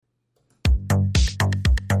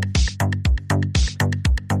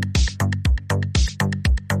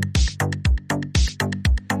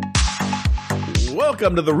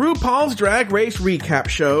welcome to the RuPaul's Drag Race Recap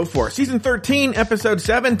Show for Season 13, Episode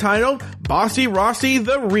 7, titled Bossy Rossi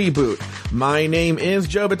The Reboot. My name is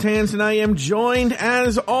Joe Batans, and I am joined,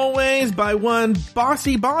 as always, by one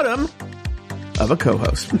bossy bottom of a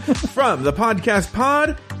co-host. From the podcast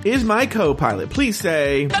pod is my co-pilot. Please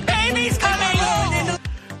say... The baby's coming!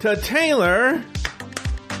 To Taylor,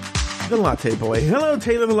 the Latte Boy. Hello,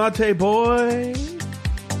 Taylor the Latte Boy.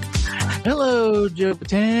 Hello, Joe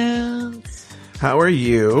Batans. How are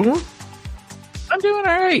you? I'm doing all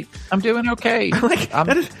right. I'm doing okay.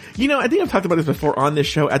 That is, I think I've talked about this before on this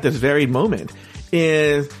show at this very moment,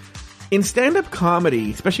 is in stand-up comedy,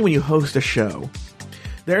 especially when you host a show,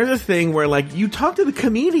 there's a thing where, like, you talk to the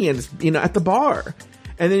comedians, at the bar,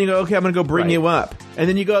 and then you go, okay, I'm going to go bring you up. And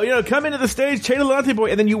then you go, come into the stage, Taylor Latte Boy,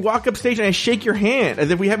 and then you walk up stage and I shake your hand as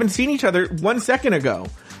if we haven't seen each other 1 second ago,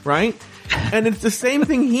 right? And it's the same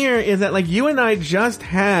thing here, is that, like, you and I just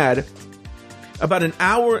had about an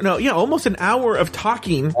hour, almost an hour of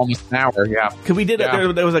talking. Almost an hour, yeah. Because we did,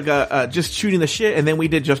 there was like just shooting the shit, and then we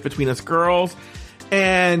did Just Between Us Girls.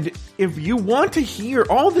 And if you want to hear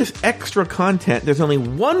all this extra content, there's only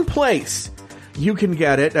one place you can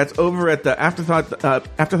get it. That's over at the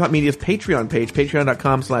Afterthought Media's Patreon page,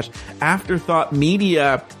 patreon.com/Afterthought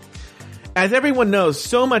Media. As everyone knows,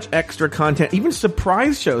 so much extra content, even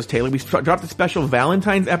surprise shows, Taylor. We dropped a special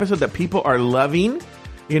Valentine's episode that people are loving.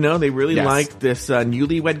 They really liked this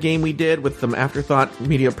newlywed game we did with some Afterthought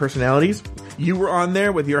Media personalities. You were on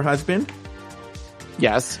there with your husband.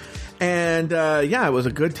 Yes. And, it was a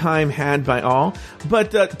good time had by all.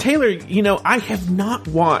 But, Taylor, I have not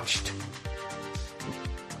watched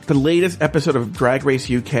the latest episode of Drag Race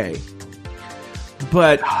UK.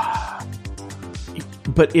 But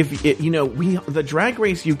if the Drag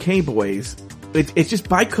Race UK boys, it's just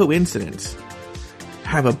by coincidence,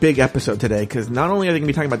 have a big episode today, because not only are they going to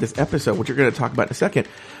be talking about this episode, which you're going to talk about in a second,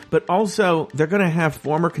 but also they're going to have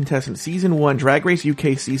former contestant, Season 1, Drag Race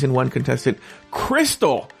UK Season 1 contestant,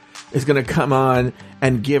 Crystal, is going to come on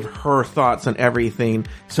and give her thoughts on everything.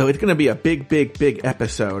 So it's going to be a big, big, big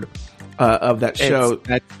episode of that show.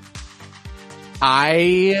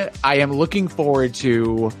 I am looking forward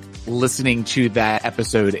to listening to that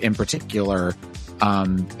episode in particular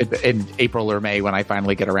in April or May when I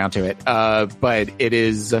finally get around to it. But it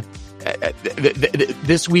is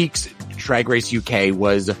this week's Drag Race UK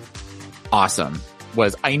was awesome.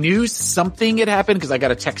 I knew something had happened because I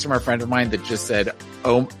got a text from a friend of mine that just said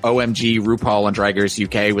OMG RuPaul on Drag Race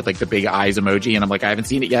UK with like the big eyes emoji, and I'm like, I haven't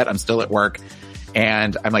seen it yet. I'm still at work.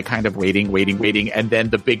 And I'm like kind of waiting. And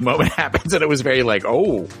then the big moment happens and it was very like,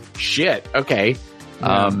 oh shit. Okay.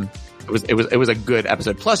 Yeah. It was a good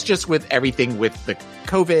episode. Plus just with everything with the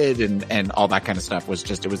COVID and all that kind of stuff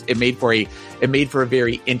it made for a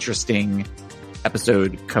very interesting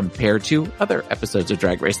episode compared to other episodes of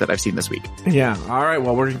Drag Race that I've seen this week. Yeah. All right.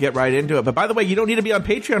 Well, we're going to get right into it. But by the way, you don't need to be on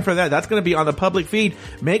Patreon for that. That's going to be on the public feed.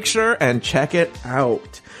 Make sure and check it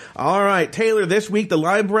out. All right, Taylor, this week the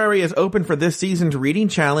library is open for this season's reading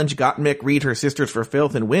challenge. Gottmik read her Sisters for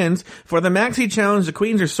Filth and wins. For the Maxi Challenge, the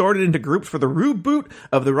queens are sorted into groups for the reboot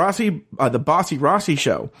of the Bossy Rossi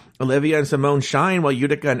show. Olivia and Simone shine while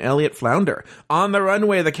Utica and Elliot flounder. On the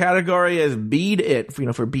runway, the category is Bead It,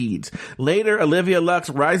 for beads. Later, Olivia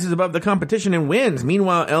Lux rises above the competition and wins.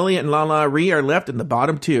 Meanwhile, Elliot and Lala Ree are left in the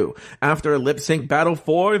bottom two. After a lip sync battle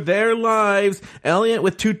for their lives, Elliot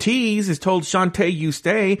with 2 T's is told Shantae you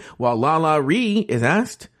stay, while Lala Ree is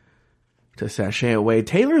asked to sashay away.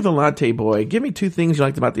 Taylor the Latte Boy, give me 2 things you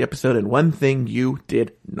liked about the episode and 1 thing you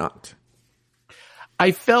did not.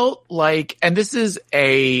 I felt like, and this is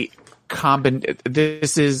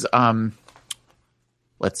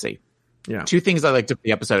let's see. Yeah. 2 things I liked about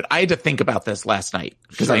the episode. I had to think about this last night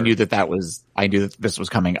because I knew that this was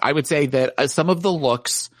coming. I would say that some of the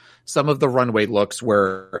runway looks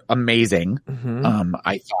were amazing. Mm-hmm.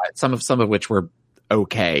 I thought some of which were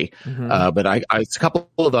okay. Mm-hmm. But it's a couple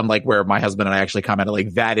of them, like where my husband and I actually commented,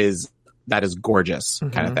 like, that is gorgeous,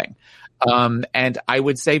 mm-hmm. kind of thing. And I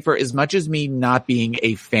would say, for as much as me not being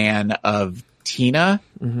a fan of Tina,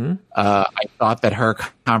 mm-hmm. I thought that her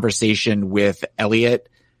conversation with Elliot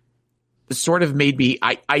sort of made me,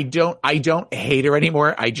 I don't hate her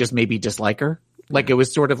anymore. I just maybe dislike her. Like, it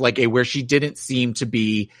was sort of like where she didn't seem to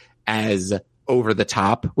be as over the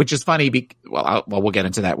top, which is funny. We'll get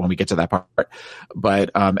into that when we get to that part.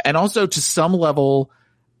 But, and also to some level,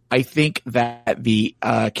 I think that the,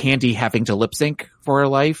 Candy having to lip sync for her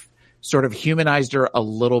life sort of humanized her a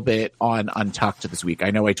little bit on Untucked this week. I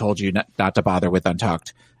know I told you not to bother with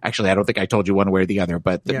Untucked. Actually, I don't think I told you one way or the other,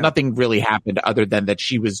 but nothing really happened other than that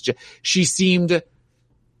she seemed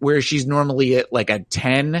where she's normally at like a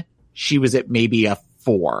 10. She was at maybe a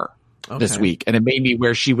 4 this week. And it made me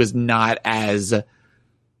where she was not as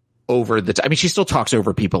over the I mean, she still talks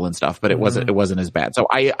over people and stuff, but it wasn't as bad. So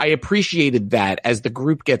I appreciated that as the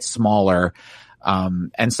group gets smaller.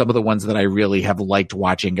 And some of the ones that I really have liked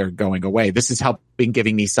watching are going away. This is helping,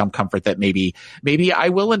 giving me some comfort that maybe I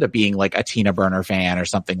will end up being like a Tina Burner fan or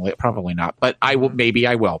something. Probably not, but maybe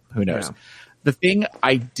I will. Who knows? Yeah. The thing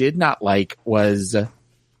I did not like was,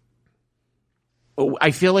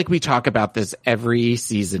 I feel like we talk about this every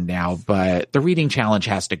season now, but the reading challenge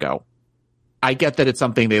has to go. I get that it's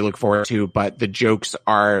something they look forward to, but the jokes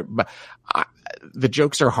are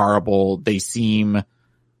horrible. They seem,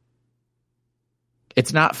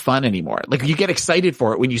 it's not fun anymore. Like, you get excited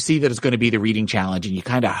for it when you see that it's going to be the reading challenge, and you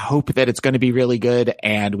kind of hope that it's going to be really good.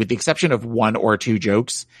 And with the exception of 1 or 2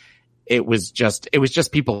 jokes, it was just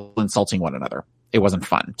people insulting one another. It wasn't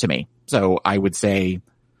fun to me. So I would say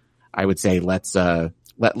let's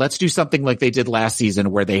do something like they did last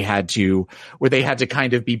season, where they had to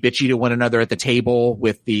kind of be bitchy to one another at the table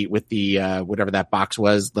with the whatever that box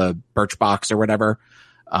was, the birch box or whatever.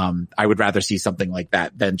 I would rather see something like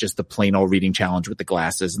that than just the plain old reading challenge with the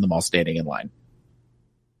glasses and them all standing in line.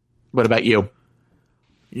 What about you?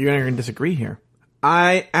 You're going to disagree here.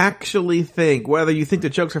 I actually think, whether you think the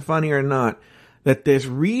jokes are funny or not, that this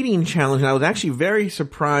reading challenge, and I was actually very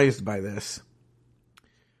surprised by this,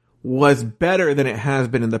 was better than it has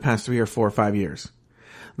been in the past 3 or 4 or 5 years.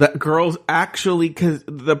 That girls actually, because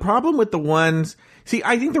the problem with the ones, see,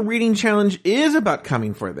 I think the reading challenge is about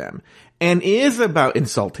coming for them and is about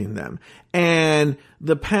insulting them. And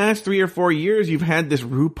the past 3 or 4 years, you've had this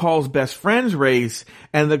RuPaul's Best Friends race,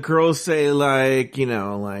 and the girls say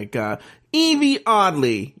Evie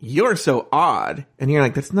Oddly, you're so odd. And you're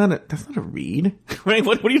like, that's not a read. Right?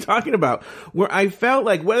 What are you talking about? Where I felt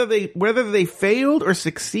like whether they failed or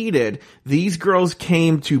succeeded, these girls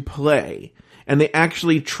came to play. And they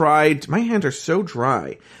actually tried. My hands are so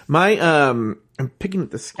dry. I'm picking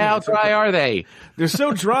at the skin. How dry are they? They're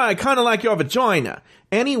so dry, kind of like your vagina.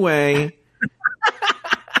 Anyway.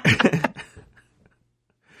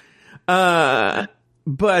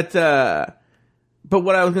 But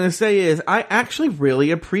what I was going to say is I actually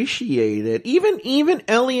really appreciate it. Even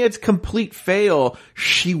Elliot's complete fail,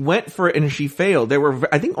 she went for it and she failed. There were,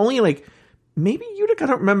 I think, only maybe Utica, I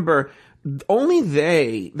don't remember. There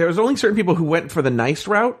was only certain people who went for the nice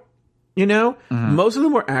route, you know? Mm-hmm. Most of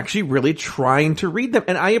them were actually really trying to read them.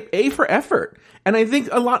 And A for effort. And I think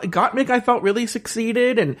Gottmik, I felt, really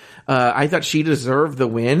succeeded, and I thought she deserved the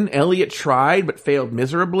win. Elliot tried, but failed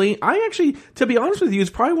miserably. I actually, to be honest with you, is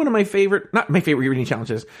probably one of my favorite, not my favorite reading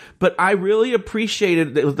challenges, but I really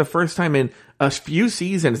appreciated that it was the first time in a few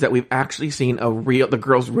seasons that we've actually seen the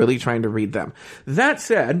girls really trying to read them. That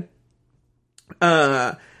said,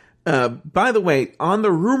 by the way, on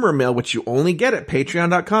the rumor mill, which you only get at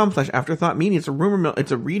patreon.com/afterthoughtmedia, it's a rumor mill,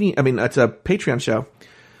 it's a Patreon show.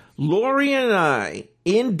 Lori and I,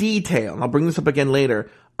 in detail, and I'll bring this up again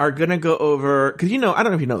later, are going to go over, because I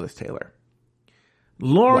don't know if you know this, Taylor.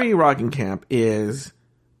 Lori Roggenkamp is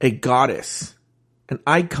a goddess, an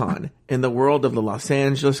icon in the world of the Los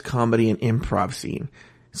Angeles comedy and improv scene.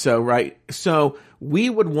 So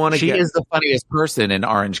we would want to She is the funniest person in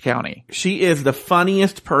Orange County. She is the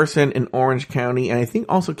funniest person in Orange County, and I think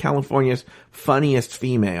also California's funniest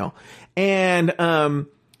female. And,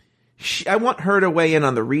 I want her to weigh in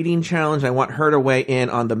on the reading challenge. I want her to weigh in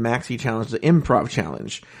on the maxi challenge, the improv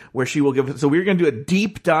challenge, where she will give. So we're going to do a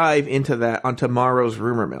deep dive into that on tomorrow's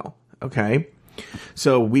rumor mill. Okay.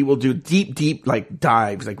 So we will do deep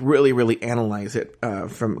dives, really, really analyze it,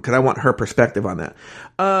 because I want her perspective on that.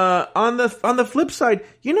 On the flip side,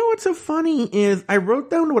 what's so funny is I wrote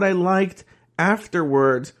down what I liked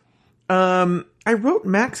afterwards. I wrote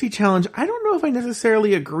maxi challenge. I don't know if I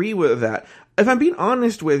necessarily agree with that. If I'm being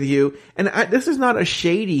honest with you, and this is not a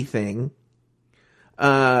shady thing,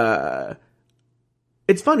 it's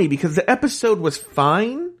funny because the episode was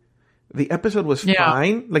fine.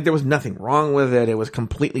 Fine. There was nothing wrong with it. It was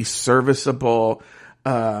completely serviceable.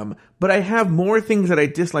 But I have more things that I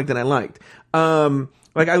disliked than I liked. I was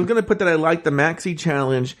going to put that I liked the maxi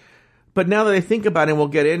challenge, but now that I think about it and we'll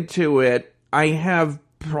get into it, I have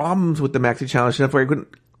problems with the maxi challenge enough where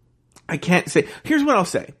I can't say. Here's what I'll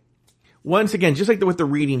say. Once again, just like with the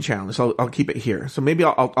reading challenge, so I'll keep it here. So maybe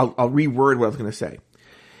I'll reword what I was going to say.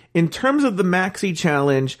 In terms of the maxi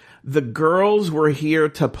challenge, the girls were here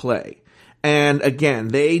to play. And again,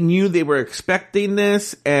 they knew they were expecting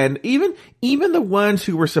this, and even the ones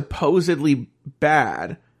who were supposedly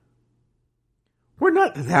bad were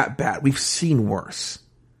not that bad. We've seen worse.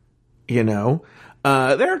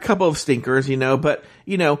 There are a couple of stinkers, but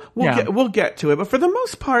we'll get to it. But for the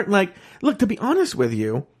most part, like, look, to be honest with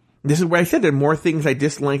you, this is where I said there are more things I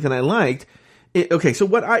disliked than I liked. Okay, so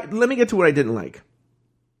let me get to what I didn't like.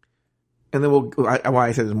 And then why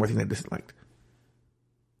I said there's more things I disliked.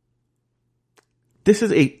 This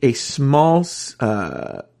is a small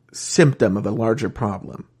symptom of a larger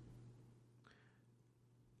problem.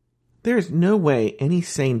 There is no way any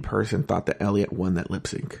sane person thought that Elliot won that lip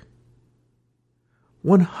sync.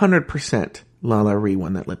 100% Lala Ree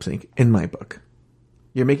won that lip sync in my book.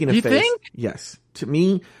 You're making a face. You think? Yes. To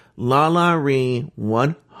me, Lala Ree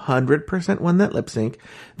 100% won that lip sync.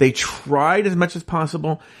 They tried as much as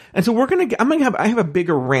possible. And so I have a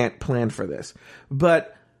bigger rant planned for this.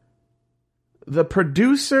 But the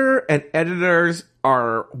producer and editors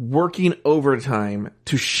are working overtime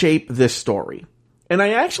to shape this story. And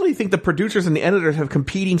I actually think the producers and the editors have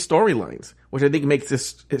competing storylines, which I think makes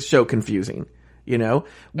this show confusing.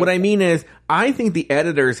 What I mean is, I think the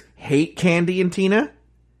editors hate Candy and Tina,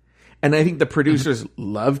 and I think the producers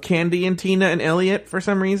love Candy and Tina and Elliot for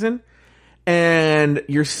some reason, and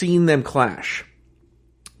you're seeing them clash.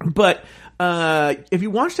 But if you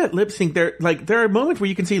watch that lip sync, there are moments where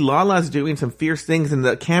you can see Lala's doing some fierce things, and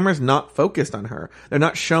the camera's not focused on her. They're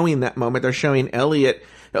not showing that moment. They're showing Elliot.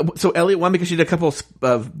 So Elliot won because she did a couple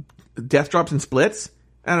of death drops and splits?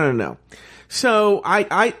 I don't know. So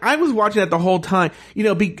I was watching that the whole time.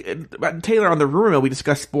 Taylor, on the rumor mill, we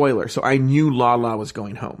discussed spoilers, so I knew Lala was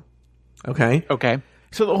going home. Okay? Okay.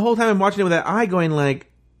 So the whole time I'm watching it with that eye going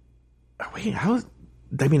like, wait,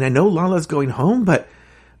 I know Lala's going home, but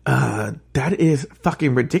that is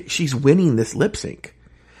fucking ridiculous. She's winning this lip sync.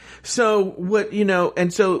 So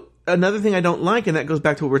and so another thing I don't like, and that goes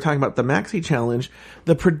back to what we were talking about, the Maxi Challenge,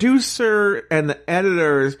 the producer and the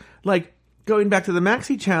editors, like, going back to the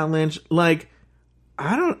Maxi Challenge, like,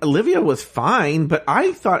 Olivia was fine, but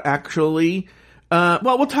I thought actually,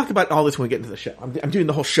 we'll talk about all this when we get into the show. I'm doing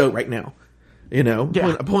the whole show right now. I'm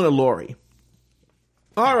pulling a Lori.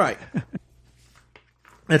 All right.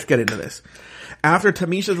 Let's get into this. After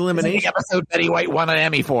Tamisha's elimination. The episode Betty White won an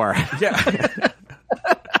Emmy for. Yeah.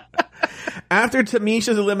 After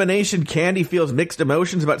Tamisha's elimination, Candy feels mixed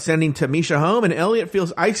emotions about sending Tamisha home, and Elliot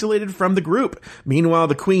feels isolated from the group. Meanwhile,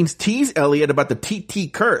 the queens tease Elliot about the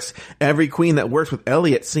TT curse. Every queen that works with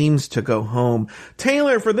Elliot seems to go home.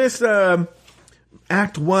 Taylor, for this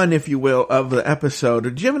act one, if you will, of the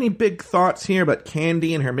episode, do you have any big thoughts here about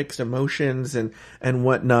Candy and her mixed emotions and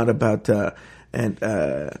whatnot about what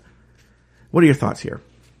are your thoughts here?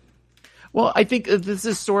 Well, I think this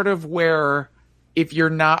is sort of where, if you're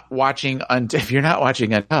not watching Untucked,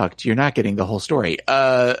 you're not getting the whole story.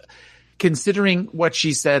 Considering what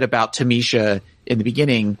she said about Tamisha in the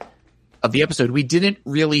beginning of the episode, you didn't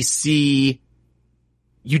really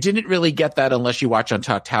get that unless you watch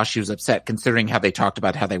Untucked, how she was upset, considering how they talked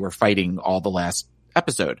about how they were fighting all the last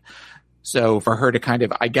episode. So for her to kind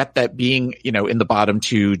of, I get that being, in the bottom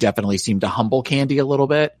two definitely seemed to humble Candy a little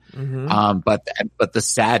bit. Mm-hmm. But the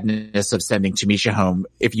sadness of sending Tamisha home,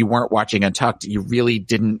 if you weren't watching Untucked, you really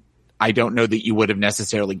didn't, I don't know that you would have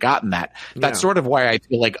necessarily gotten that. That's sort of why I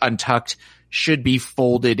feel like Untucked should be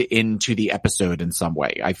folded into the episode in some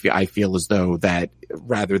way. I feel as though that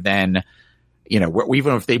rather than,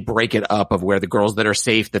 even if they break it up of where the girls that are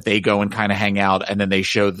safe, that they go and kind of hang out, and then they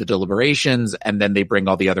show the deliberations, and then they bring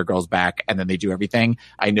all the other girls back, and then they do everything.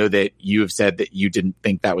 I know that you have said that you didn't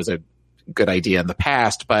think that was a good idea in the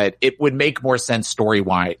past, but it would make more sense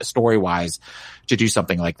story-wise to do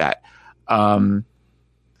something like that.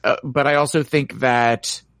 But I also think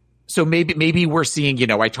that, so maybe we're seeing,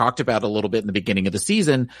 I talked about a little bit in the beginning of the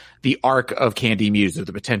season, the arc of Candy Muse, or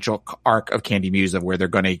the potential arc of Candy Muse, of where they're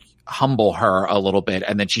going to humble her a little bit,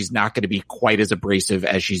 and then she's not going to be quite as abrasive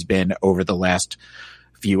as she's been over the last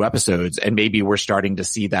few episodes. And maybe we're starting to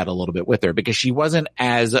see that a little bit with her, because she wasn't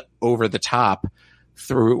as over the top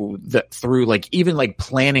through like even like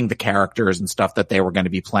planning the characters and stuff that they were going to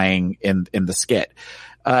be playing in the skit.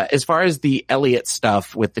 As far as the Elliot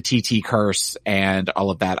stuff with the TT curse and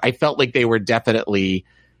all of that, I felt like they were definitely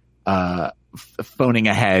phoning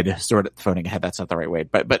ahead. That's not the right way,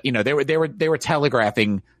 but they were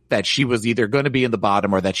telegraphing that she was either going to be in the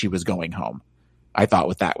bottom or that she was going home. I thought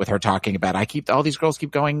with her talking about, all these girls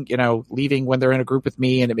keep going, leaving when they're in a group with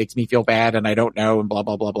me, and it makes me feel bad, and I don't know, and blah,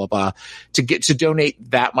 blah, blah, blah, blah. To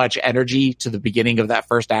donate that much energy to the beginning of that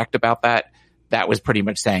first act about that was pretty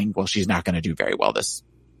much saying, well, she's not going to do very well this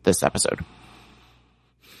episode.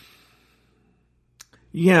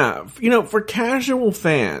 Yeah. For casual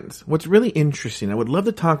fans, what's really interesting, I would love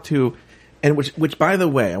to talk to, and which by the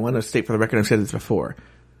way, I want to state for the record, I've said this before.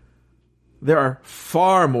 there are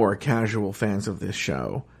far more casual fans of this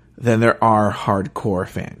show than there are hardcore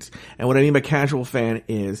fans. And what I mean by casual fan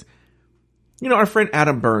is, our friend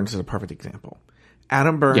Adam Burns is a perfect example.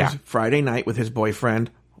 Adam Burns, Friday night with his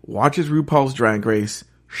boyfriend, watches RuPaul's Drag Race,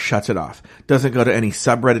 shuts it off. Doesn't go to any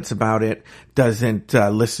subreddits about it. Doesn't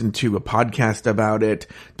listen to a podcast about it.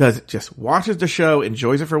 Just watches the show,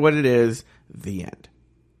 enjoys it for what it is. The end.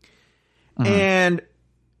 And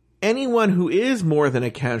anyone who is more than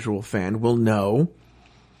a casual fan will know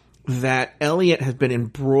that Elliot has been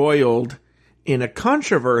embroiled in a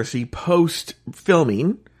controversy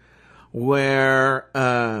post-filming where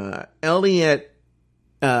Elliot,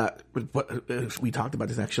 we talked about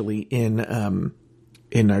this actually in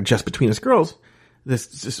our Just Between Us Girls, this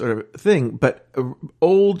sort of thing, but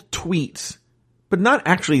old tweets, but not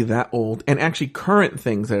actually that old, and actually current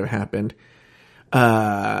things that have happened,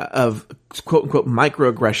 of quote unquote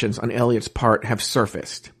microaggressions on Elliot's part have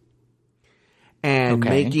surfaced. And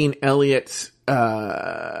making Elliot's,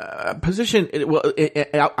 position,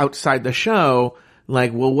 outside the show,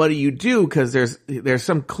 like, well, what do you do? Cause there's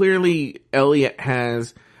some clearly Elliot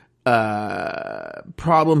has,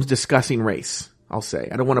 problems discussing race. I'll say.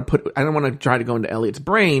 I don't want to try to go into Elliot's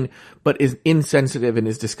brain, but is insensitive in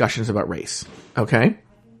his discussions about race. Okay?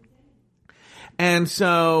 And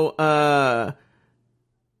so,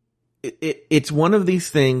 it's one of these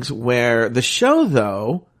things where the show,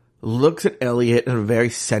 though, looks at Elliot in a very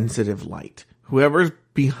sensitive light. Whoever's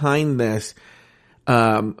behind this,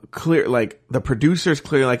 the producers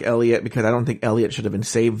clearly like Elliot, because I don't think Elliot should have been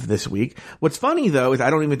saved this week. What's funny, though, is I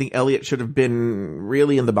don't even think Elliot should have been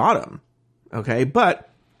really in the bottom. Okay, but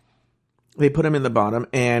they put him in the bottom,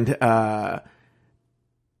 and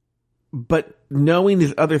but knowing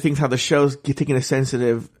these other things, how the show's taking a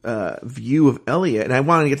sensitive view of Elliot, and I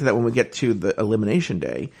want to get to that when we get to the elimination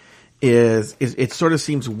day, is it sort of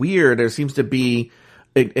seems weird. There seems to be,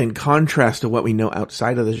 in contrast to what we know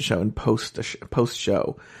outside of the show and post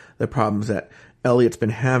show, the problems that Elliot's been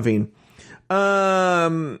having.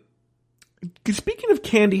 Speaking of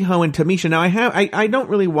Candy Ho and Tamisha, now I don't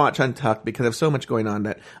really watch Untucked because I have so much going on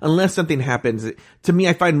that unless something happens, to me,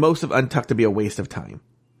 I find most of Untucked to be a waste of time,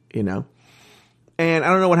 And I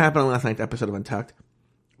don't know what happened on last night's episode of Untucked,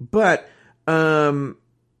 but, or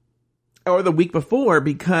the week before,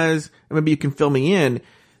 because maybe you can fill me in,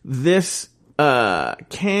 this,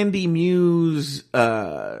 Candy Muse,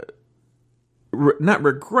 not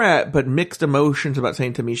regret, but mixed emotions about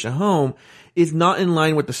saying Tamisha home is not in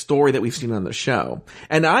line with the story that we've seen on the show.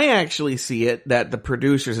 And I actually see it that the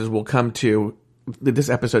producers, as we'll come to this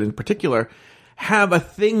episode in particular, have a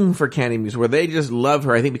thing for Candy Muse where they just love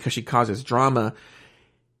her, I think because she causes drama.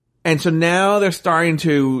 And so now they're starting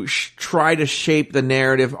to try to shape the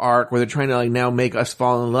narrative arc where they're trying to now make us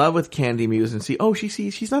fall in love with Candy Muse and see,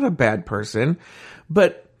 she's not a bad person,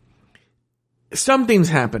 but something's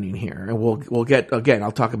happening here. And we'll get, again,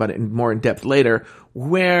 I'll talk about it more in depth later,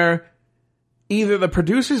 where either the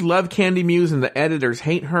producers love Candy Muse and the editors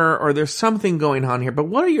hate her, or there's something going on here. But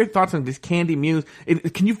what are your thoughts on this Candy Muse?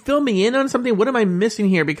 Can you fill me in on something? What am I missing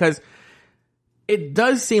here? Because it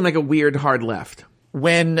does seem like a weird hard left.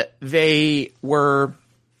 When they were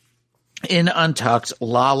in Untucked,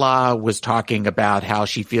 Lala was talking about how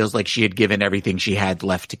she feels like she had given everything she had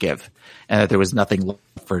left to give and that there was nothing left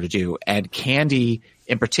for her to do. And Candy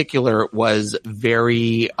in particular was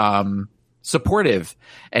very, supportive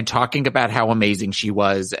and talking about how amazing she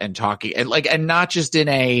was and not just in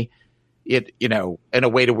a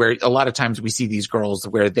way to where a lot of times we see these girls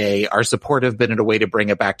where they are supportive, but in a way to bring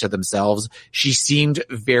it back to themselves. She seemed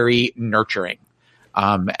very nurturing.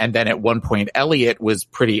 And then at one point, Elliot was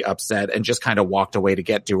pretty upset and just kind of walked away to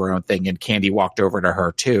get to her own thing. And Candy walked over to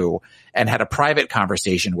her too and had a private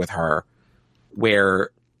conversation with her where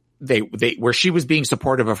where she was being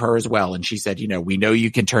supportive of her as well. And she said, we know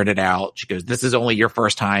you can turn it out. She goes, this is only your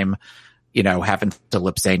first time, having to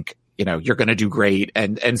lip sync, you're going to do great.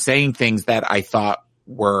 And saying things that I thought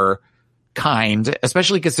were kind,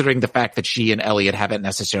 especially considering the fact that she and Elliot haven't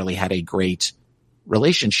necessarily had a great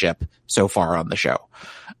relationship so far on the show.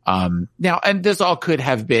 Now, and this all could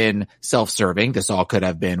have been self-serving. This all could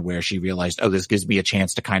have been where she realized, this gives me a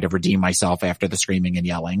chance to kind of redeem myself after the screaming and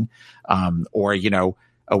yelling. Or,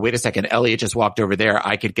 oh, wait a second, Elliot just walked over there.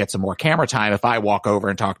 I could get some more camera time if I walk over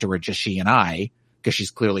and talk to her, just she and I, because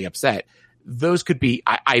she's clearly upset. Those could be,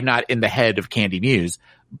 I'm not in the head of Candy Muse,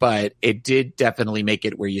 but it did definitely make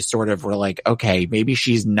it where you sort of were like, okay, maybe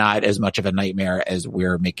she's not as much of a nightmare as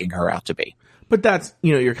we're making her out to be. But that's,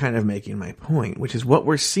 you're kind of making my point, which is what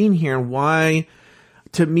we're seeing here and why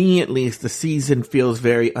to me at least, the season feels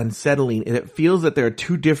very unsettling, and it feels that there are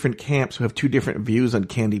two different camps who have two different views on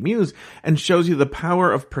Candy Muse, and shows you the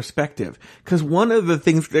power of perspective. Because one of the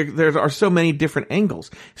things, there are so many different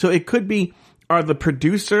angles. So it could be, are the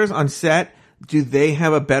producers on set, do they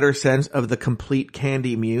have a better sense of the complete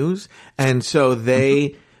Candy Muse? And so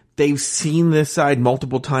they've seen this side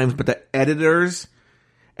multiple times, but the editors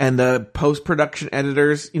and the post-production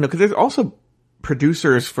editors, because there's also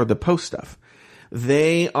producers for the post stuff.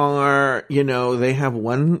 They are, they have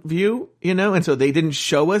one view, and so they didn't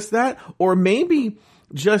show us that. Or maybe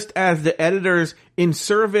just as the editors in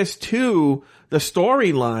service to the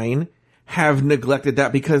storyline have neglected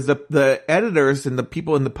that because the editors and the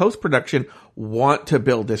people in the post-production want to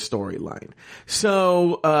build this storyline.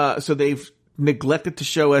 So they've neglected to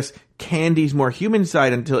show us Candy's more human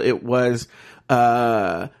side until it was,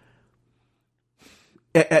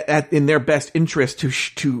 in their best interest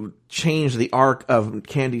to change the arc of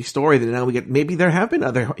Candy's story, that now we get, maybe there have been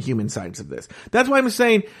other human sides of this. That's why I'm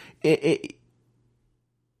saying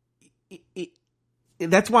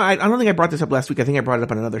that's why I don't think I brought this up last week. I think I brought it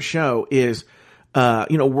up on another show is,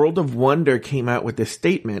 World of Wonder came out with this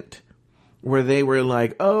statement where they were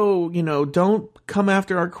like, oh, don't come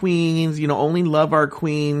after our queens, only love our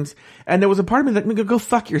queens. And there was a part of me that, go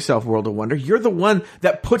fuck yourself, World of Wonder. You're the one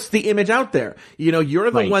that puts the image out there. You're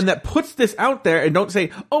the one that puts this out there, and don't say,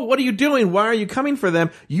 oh, what are you doing? Why are you coming for them?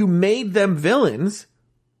 You made them villains,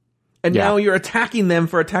 and now you're attacking them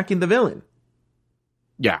for attacking the villain.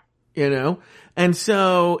 Yeah. And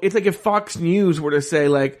so it's like if Fox News were to say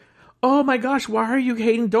like, oh my gosh, why are you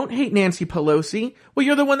hating? Don't hate Nancy Pelosi. Well,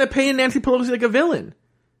 you're the one that painted Nancy Pelosi like a villain.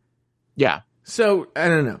 Yeah. So, I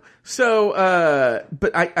don't know. So,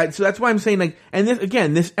 but so that's why I'm saying like, and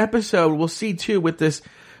this episode we'll see too with this,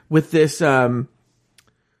 what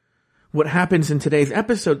happens in today's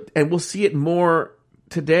episode, and we'll see it more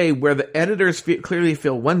today where the editors clearly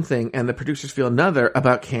feel one thing and the producers feel another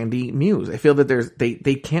about Candy Muse. I feel that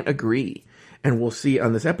they can't agree. And we'll see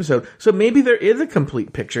on this episode. So maybe there is a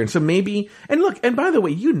complete picture. And so maybe, and look, and by the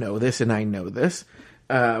way, this and I know this.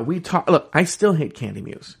 Look, I still hate Candy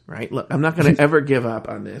Muse, right? Look, I'm not going to ever give up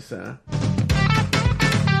on this.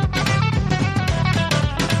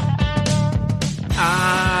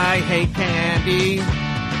 I hate Candy.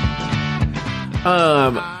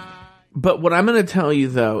 But what I'm going to tell you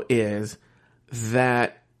though is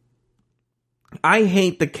that I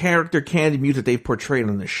hate the character Candy Muse that they've portrayed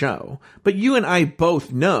on the show, but you and I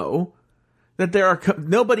both know that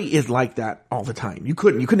nobody is like that all the time. You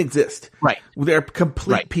couldn't exist. Right. They're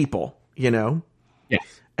complete people, Yes.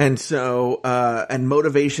 And so, and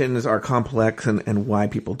motivations are complex and why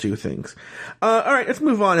people do things. All right, let's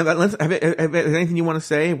move on. Have anything you want to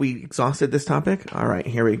say? We exhausted this topic? All right,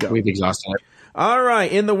 here we go. We've exhausted it. All right.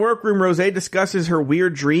 In the workroom, Rosé discusses her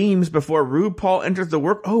weird dreams before RuPaul enters the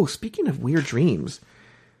work. Oh, speaking of weird dreams.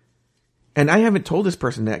 And I haven't told this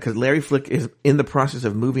person that because Larry Flick is in the process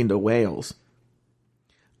of moving to Wales.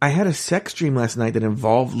 I had a sex dream last night that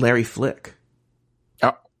involved Larry Flick.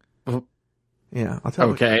 Oh. Yeah. I'll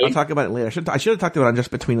talk about it later. I should have talked about it on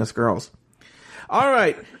Just Between Us Girls. All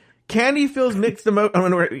right. Candy feels mixed emotions.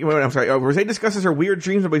 I'm sorry. Rosé discusses her weird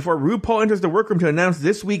dreams before RuPaul enters the workroom to announce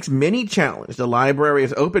this week's mini challenge. The library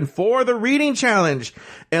is open for the reading challenge.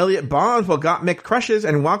 Elliot bonds while Gottmik crushes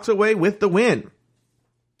and walks away with the win.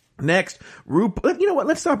 Next, RuPaul. You know what?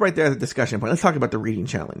 Let's stop right there at the discussion point. Let's talk about the reading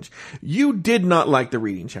challenge. You did not like the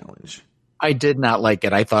reading challenge. I did not like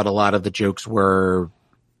it. I thought a lot of the jokes were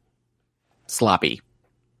sloppy.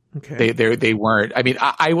 Okay. They weren't. I mean,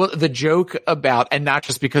 I will, the joke about, and not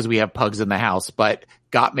just because we have pugs in the house, but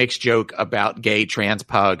Gottmik's joke about gay trans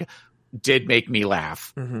pug did make me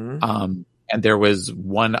laugh. Mm-hmm. And there was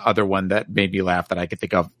one other one that made me laugh that I could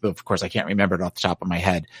think of. Of course, I can't remember it off the top of my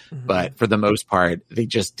head, mm-hmm. but for the most part, they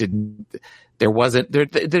just didn't, there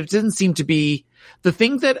didn't seem to be the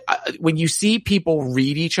thing that when you see people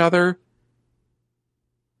read each other,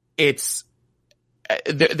 it's,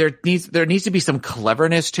 there needs to be some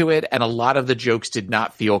cleverness to it, and a lot of the jokes did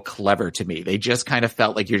not feel clever to me. They just kind of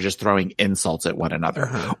felt like you're just throwing insults at one another.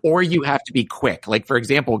 Uh-huh. Or you have to be quick. Like, for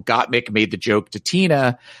example, Gottmik made the joke to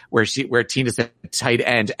Tina where Tina said tight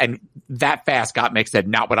end, and that fast Gottmik said,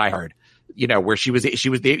 not what I heard. Where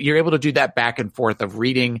you're able to do that back and forth of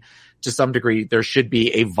reading to some degree. There should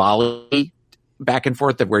be a volley back and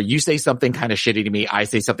forth of where you say something kind of shitty to me, I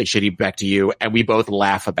say something shitty back to you, and we both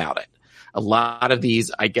laugh about it. A lot of these,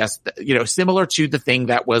 I guess, similar to the thing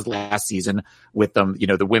that was last season with them,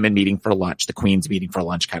 the women meeting for lunch, the queens meeting for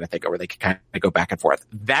lunch kind of thing, where they can kind of go back and forth.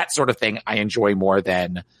 That sort of thing I enjoy more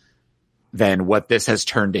than what this has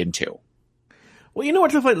turned into. Well, you know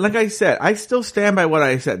what's so funny? Like I said, I still stand by what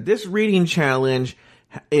I said. This reading challenge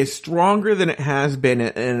is stronger than it has been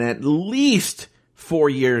in at least 4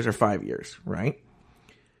 years or 5 years, right?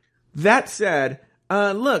 That said,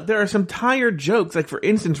 look, there are some tired jokes. Like, for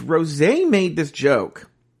instance, Rosé made this joke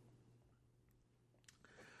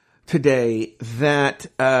today that,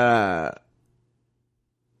 on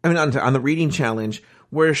the reading challenge,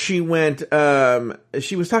 where she went,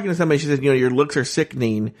 she was talking to somebody, she said, your looks are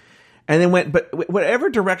sickening, and then went, but whatever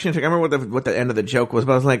direction it took, I remember what the end of the joke was,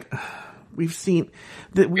 but I was like, we've seen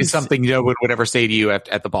that. It's something would ever say to you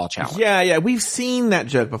at the ball challenge. Yeah, we've seen that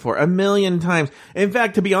joke before a million times. In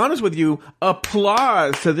fact, to be honest with you,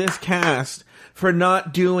 applause to this cast for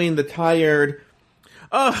not doing the tired,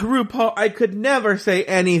 RuPaul, I could never say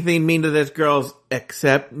anything mean to this girl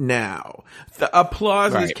except now. The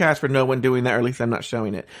applause to this cast for no one doing that, or at least I'm not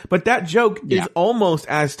showing it. But that joke is almost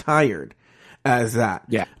as tired as that.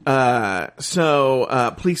 Yeah.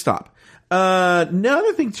 So please stop.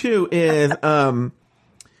 Another thing too is, and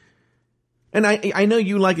I know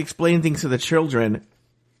you like explaining things to the children.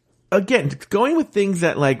 Again, going with things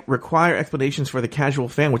that like require explanations for the casual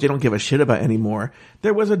fan, which they don't give a shit about anymore.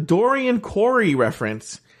 There was a Dorian Corey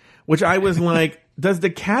reference, which I was like, does the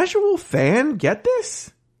casual fan get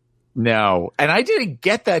this? No. And I didn't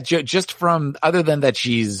get that just from, other than that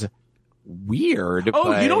she's weird.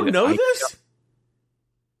 Oh, you don't know this?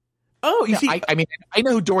 Oh, you see, I mean, I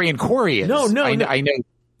know who Dorian Corey is. No. I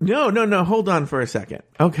know. No. Hold on for a second.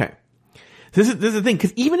 Okay. This is the thing,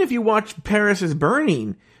 because even if you watch Paris is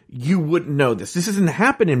Burning, you wouldn't know this. This doesn't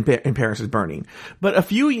happen in Paris is Burning. But a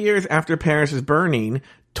few years after Paris is Burning,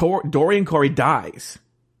 Dorian Corey dies.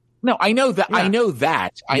 No, I know that. Yeah. I know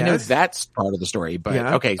that. I know Yes. that's part of the story. But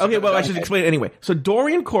okay. Okay. Well, I should explain it anyway. So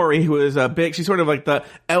Dorian Corey, who is she's sort of like the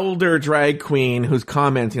elder drag queen who's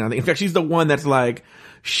commenting on it. In fact, she's the one that's like,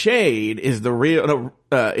 shade is the real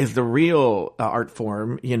art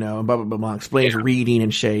form, blah, blah, blah, blah, explains reading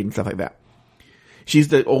and shade and stuff like that. She's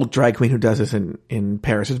the old drag queen who does this in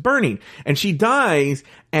Paris is Burning. And she dies,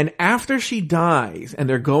 and after she dies, and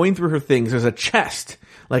they're going through her things, there's a chest,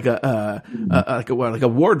 like a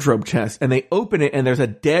wardrobe chest, and they open it, and there's a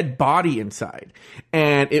dead body inside.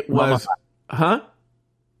 And it was, a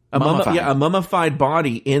mummified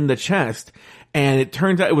body in the chest. And it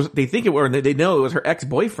turns out they know it was her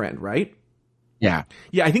ex-boyfriend, right? Yeah.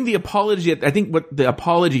 Yeah, I think what the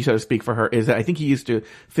apology, so to speak, for her is that I think he used to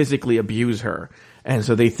physically abuse her. And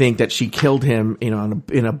so they think that she killed him, in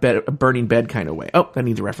a burning bed kind of way. Oh, that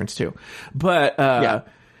needs a reference too. But,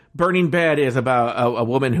 Burning Bed is about a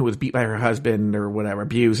woman who was beat by her husband or whatever,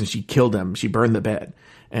 abused, and she killed him. She burned the bed.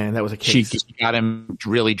 And that was a case. She got him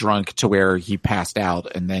really drunk to where he passed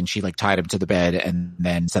out, and then she tied him to the bed and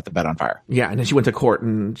then set the bed on fire. Yeah, and then she went to court,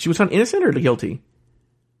 and she was found innocent or guilty?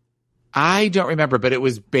 I don't remember, but it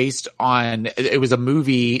was based on, it was a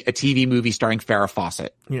TV movie starring Farrah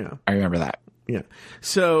Fawcett. Yeah. I remember that. Yeah.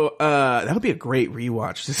 So, that would be a great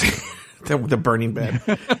rewatch to see the Burning Bed.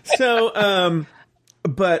 So,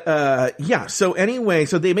 so anyway,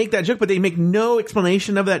 so they make that joke, but they make no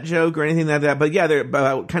explanation of that joke or anything like that. But yeah, they're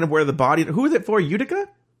about kind of where the body, who is it for? Utica?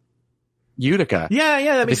 Utica.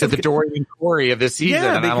 Yeah. That makes sense. The Dorian Corey of this season.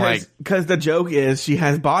 Yeah, and I'm like, because the joke is she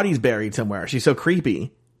has bodies buried somewhere. She's so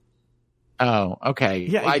creepy. Oh, okay.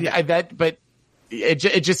 Yeah. But it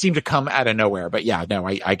just seemed to come out of nowhere. But yeah, no,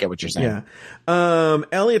 I get what you're saying. Yeah.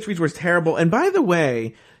 Elliot's reach was terrible. And by the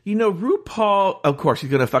way, RuPaul, of course, she's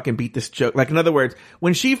going to fucking beat this joke. Like, in other words,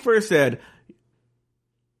 when she first said,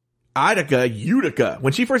 Utica,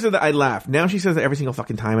 when she first said that, I laughed. Now she says that every single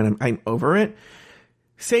fucking time, and I'm over it.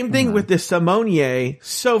 Same thing with this Simonier.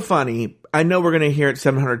 So funny. I know we're going to hear it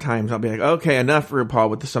 700 times. I'll be like, okay, enough, RuPaul,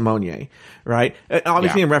 with the Simonier, right?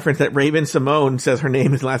 Obviously in reference that Raven Simone says her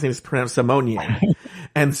last name is pronounced Simonier.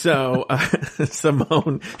 And so,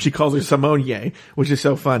 Simone, she calls her Simonier, which is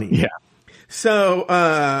so funny. Yeah. So,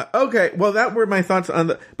 okay, well, that were my thoughts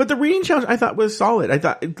on but the reading challenge I thought was solid. I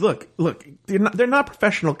thought, look, they're not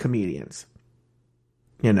professional comedians,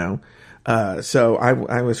 so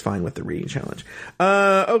I was fine with the reading challenge.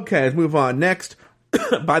 Okay, let's move on. Next,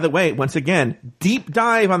 by the way, once again, deep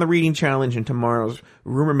dive on the reading challenge in tomorrow's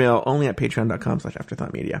Rumor Mill, only at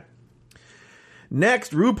patreon.com/afterthoughtmedia.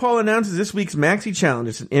 Next, RuPaul announces this week's Maxi Challenge.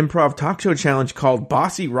 It's an improv talk show challenge called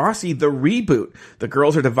Bossy Rossi, the Reboot. The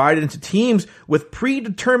girls are divided into teams with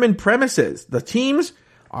predetermined premises. The teams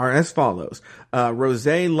are as follows.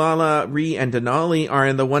 Rosé, Lala, Ree, and Denali are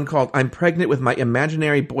in the one called I'm Pregnant with My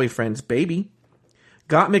Imaginary Boyfriend's Baby.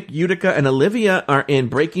 Gottmik, Utica, and Olivia are in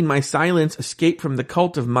Breaking My Silence, Escape from the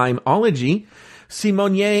Cult of Mimeology.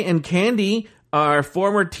 Simonier and Candy are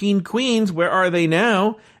former teen queens. Where are they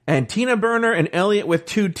now? And Tina Burner and Elliot with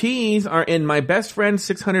 2 T's are in My Best Friend's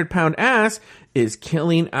 600-pound ass is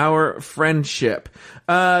killing our friendship.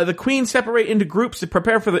 The queens separate into groups to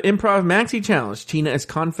prepare for the improv maxi challenge. Tina is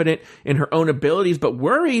confident in her own abilities, but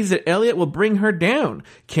worries that Elliot will bring her down.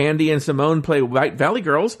 Candy and Simone play White Valley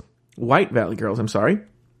Girls, I'm sorry.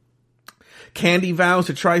 Candy vows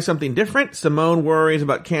to try something different. Simone worries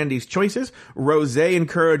about Candy's choices. Rosé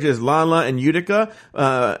encourages Lala and Utica,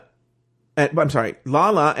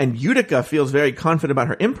 Lala and Utica feels very confident about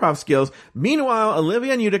her improv skills. Meanwhile,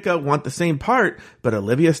 Olivia and Utica want the same part, but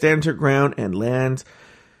Olivia stands her ground and lands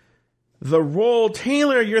the role.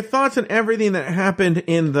 Taylor, your thoughts on everything that happened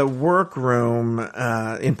in the workroom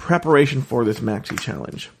in preparation for this maxi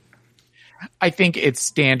challenge? I think it's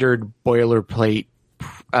standard boilerplate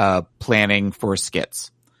planning for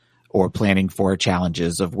skits or planning for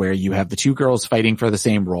challenges of where you have the 2 girls fighting for the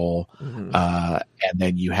same role. Mm-hmm. And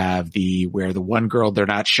then you have where the one girl, they're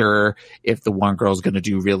not sure if the one girl's going to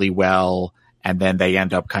do really well. And then they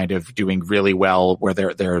end up kind of doing really well where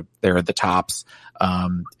they're at the tops.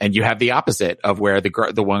 And you have the opposite of where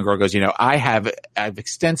the one girl goes, I have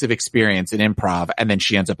extensive experience in improv, and then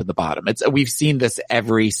she ends up at the bottom. We've seen this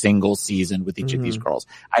every single season with each of these girls.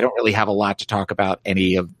 I don't really have a lot to talk about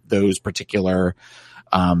any of those particular,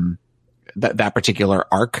 that particular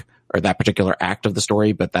arc or that particular act of the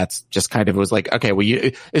story, but that's just kind of, it was like, okay, well,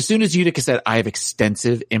 as soon as Utica said, I have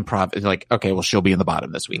extensive improv, it's like, okay, well, she'll be in the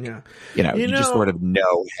bottom this week. Yeah. You just sort of know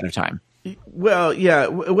ahead of time. Well, yeah.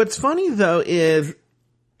 What's funny though is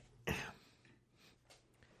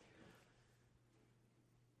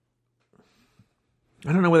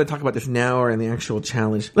I don't know whether to talk about this now or in the actual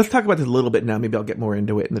challenge. Let's talk about this a little bit now. Maybe I'll get more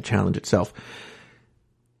into it in the challenge itself.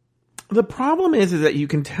 The problem is that you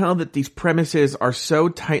can tell that these premises are so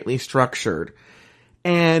tightly structured.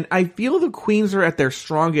 And I feel the queens are at their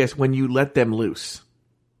strongest when you let them loose.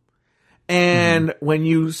 And when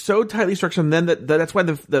you so tightly structure them, then that's why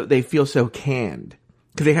they feel so canned.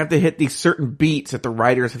 Because they have to hit these certain beats that the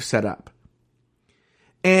writers have set up.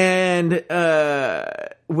 And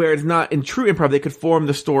where it's not in true improv, they could form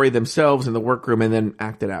the story themselves in the workroom and then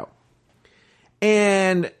act it out.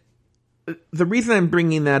 And the reason I'm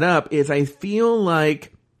bringing that up is I feel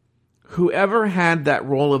like whoever had that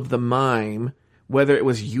role of the mime, whether it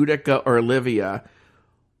was Utica or Olivia,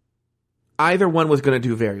 either one was going to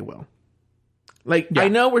do very well. Like, yeah. I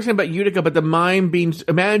know we're saying about Utica, but the mime being,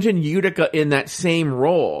 imagine Utica in that same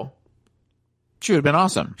role. She would have been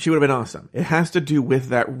awesome. She would have been awesome. It has to do with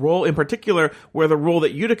that role in particular, where the role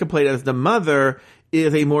that Utica played as the mother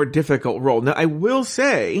is a more difficult role. Now, I will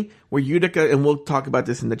say, where Utica, and we'll talk about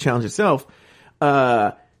this in the challenge itself,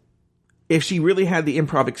 if she really had the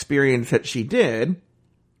improv experience that she did,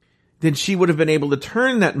 then she would have been able to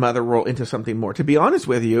turn that mother role into something more. To be honest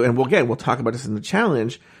with you, and we'll talk about this in the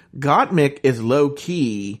challenge, Gottmik is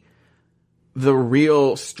low-key the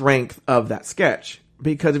real strength of that sketch.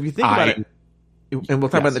 Because if you think about it, and we'll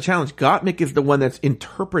talk about the challenge, Gottmik is the one that's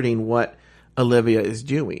interpreting what Olivia is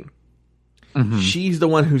doing. Mm-hmm. She's the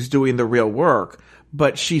one who's doing the real work.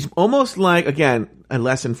 But she's almost like, again, a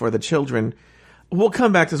lesson for the children. We'll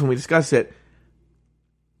come back to this when we discuss it.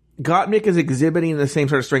 Gottmik is exhibiting the same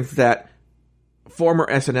sort of strength that former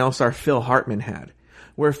SNL star Phil Hartman had.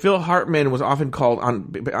 Where Phil Hartman was often called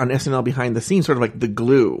on SNL behind the scenes, sort of like the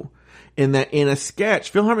glue. In that, in a sketch,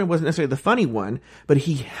 Phil Hartman wasn't necessarily the funny one, but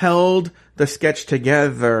he held the sketch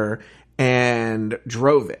together and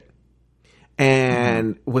drove it.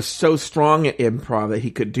 And was so strong at improv that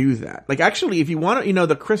he could do that. Like, actually, if you want to,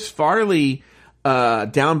 the Chris Farley,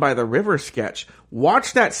 Down by the River sketch,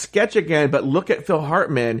 watch that sketch again, but look at Phil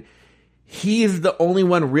Hartman. He's the only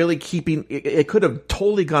one really keeping, it could have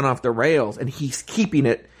totally gone off the rails, and he's keeping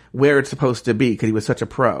it where it's supposed to be because he was such a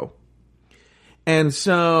pro. And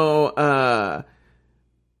so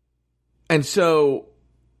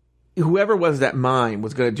whoever was that mime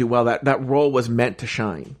was going to do well. That role was meant to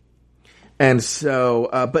shine. And so,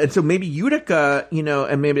 so maybe Utica,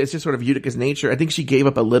 and maybe it's just sort of Utica's nature. I think she gave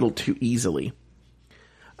up a little too easily.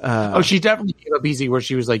 She definitely gave up easy where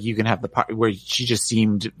she was like, you can have the part where she just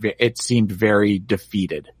seemed very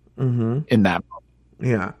defeated in that moment.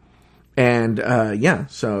 Yeah. And,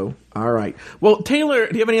 so, all right. Well, Taylor,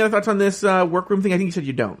 do you have any other thoughts on this, workroom thing? I think you said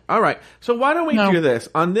you don't. All right. So why don't we do this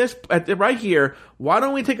on this, right here? Why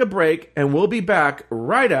don't we take a break and we'll be back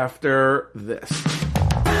right after this.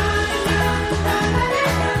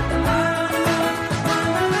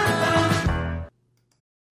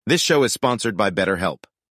 This show is sponsored by BetterHelp.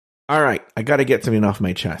 All right. I got to get something off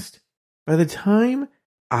my chest. By the time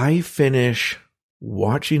I finish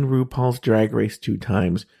watching RuPaul's Drag Race 2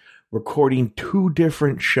 times, recording 2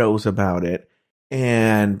 different shows about it,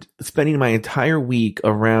 and spending my entire week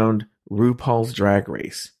around RuPaul's Drag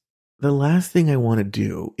Race, the last thing I want to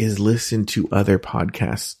do is listen to other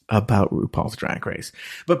podcasts about RuPaul's Drag Race.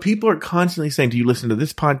 But people are constantly saying, do you listen to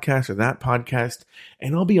this podcast or that podcast?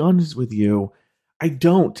 And I'll be honest with you, I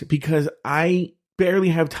don't, because I barely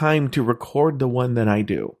have time to record the one that I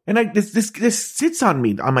do. And this sits on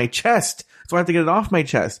me, on my chest. So I have to get it off my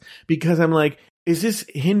chest because I'm like, is this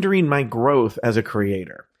hindering my growth as a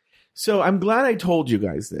creator? So I'm glad I told you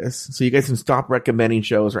guys this, so you guys can stop recommending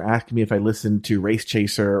shows or asking me if I listen to Race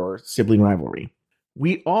Chaser or Sibling Rivalry.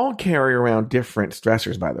 We all carry around different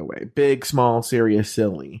stressors, by the way, big, small, serious,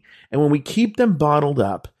 silly. And when we keep them bottled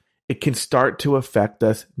up, it can start to affect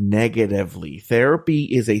us negatively. Therapy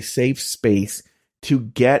is a safe space to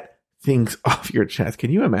get things off your chest.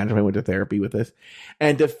 Can you imagine if I went to therapy with this?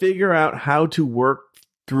 And to figure out how to work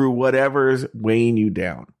through whatever's weighing you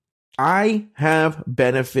down. I have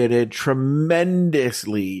benefited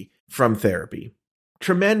tremendously from therapy.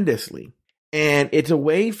 Tremendously. And it's a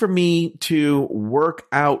way for me to work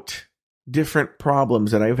out different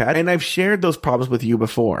problems that I've had. And I've shared those problems with you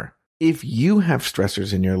before. If you have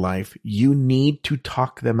stressors in your life, you need to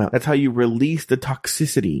talk them out. That's how you release the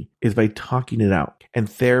toxicity, is by talking it out. And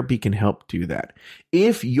therapy can help do that.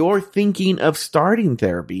 If you're thinking of starting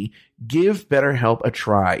therapy, give BetterHelp a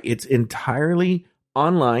try. It's entirely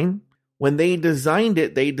online. When they designed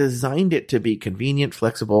it to be convenient,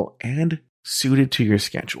 flexible, and suited to your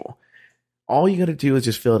schedule. All you got to do is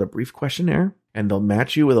just fill out a brief questionnaire, and they'll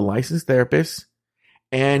match you with a licensed therapist.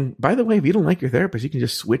 And by the way, if you don't like your therapist, you can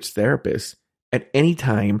just switch therapists at any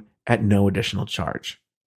time at no additional charge.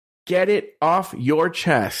 Get it off your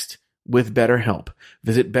chest with BetterHelp.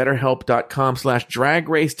 Visit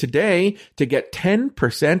BetterHelp.com/dragrace today to get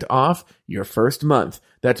 10% off your first month.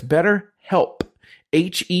 That's BetterHelp.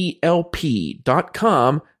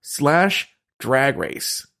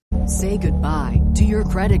 HELP.com/dragrace. Say goodbye to your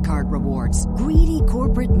credit card rewards. Greedy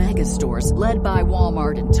corporate mega stores, led by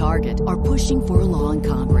Walmart and Target, are pushing for a law in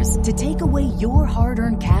Congress to take away your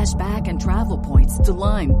hard-earned cash back and travel points to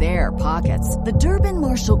line their pockets. The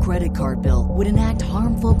Durbin-Marshall credit card bill would enact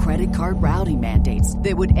harmful credit card routing mandates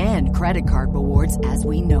that would end credit card rewards as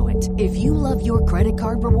we know it. If you love your credit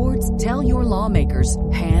card rewards, tell your lawmakers,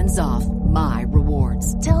 hands off my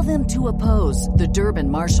rewards. Tell them to oppose the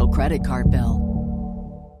Durbin-Marshall credit card bill.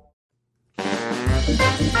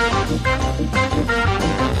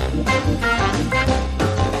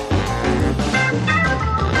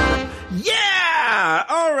 Yeah!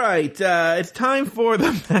 All right. It's time for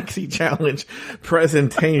the Maxi Challenge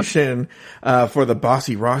presentation for the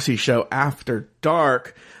Bossy Rossi Show After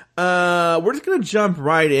Dark. We're just going to jump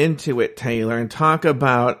right into it, Taylor, and talk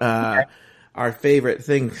about our favorite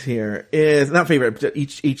things here. Not favorite, but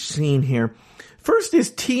each scene here. First is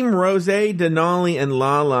Team Rosé, Denali, and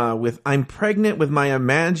Lala with "I'm pregnant with my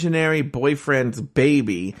imaginary boyfriend's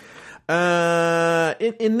baby."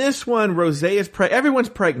 In this one, Rosé is everyone's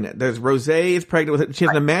pregnant. Rosé is pregnant with she has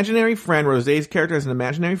an imaginary friend. Rosé's character has an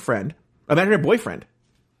imaginary boyfriend.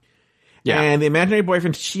 Yeah. And the imaginary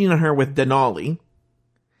boyfriend's cheating on her with Denali.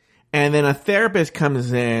 And then a therapist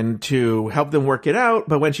comes in to help them work it out.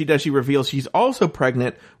 But when she does, she reveals she's also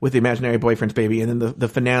pregnant with the imaginary boyfriend's baby. And then the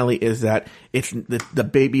finale is that it's the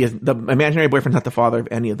baby is the imaginary boyfriend's not the father of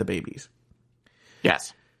any of the babies.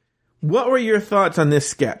 Yes. What were your thoughts on this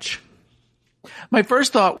sketch? My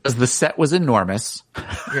first thought was the set was enormous.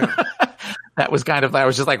 Yeah. That was I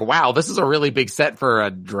was just like, wow, this is a really big set for a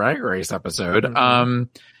Drag Race episode. Mm-hmm.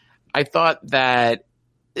 I thought that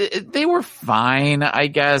they were fine, I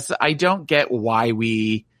guess. I don't get why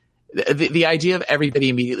the idea of everybody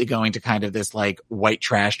immediately going to kind of this like white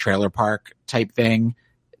trash trailer park type thing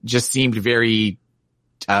just seemed very,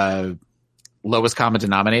 lowest common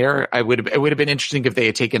denominator. It would have been interesting if they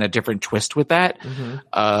had taken a different twist with that.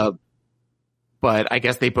 Mm-hmm. But I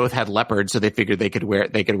guess they both had leopard, so they figured they could wear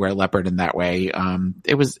leopard in that way.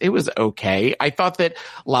 It was okay. I thought that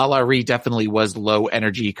Lala Ree definitely was low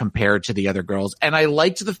energy compared to the other girls. And I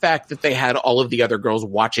liked the fact that they had all of the other girls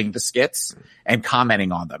watching the skits and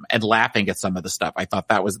commenting on them and laughing at some of the stuff. I thought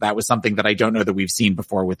that was something that I don't know that we've seen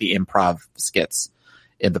before with the improv skits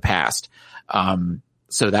in the past.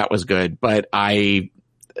 So that was good. But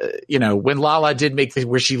when Lala did make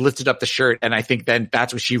where she lifted up the shirt, and I think then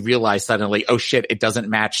that's when she realized suddenly, oh shit, it doesn't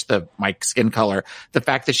match my skin color. The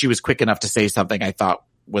fact that she was quick enough to say something I thought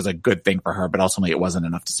was a good thing for her, but ultimately it wasn't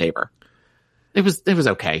enough to save her. It was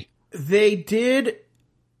okay. They did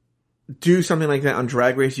do something like that on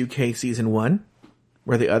Drag Race UK season 1,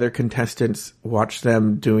 where the other contestants watched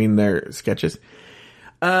them doing their sketches.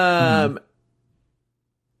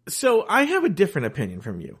 So I have a different opinion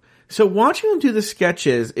from you. So watching them do the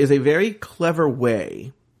sketches is a very clever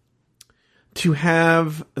way to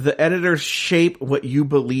have the editors shape what you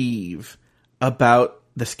believe about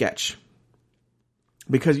the sketch.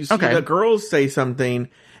 Because you see the girls say something,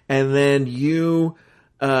 and then you,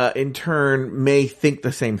 in turn, may think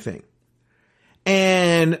the same thing.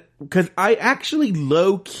 And because I actually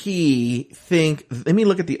low-key think, let me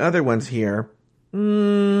look at the other ones here.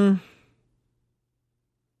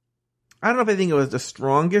 I don't know if I think it was the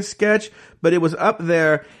strongest sketch, but it was up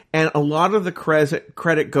there, and a lot of the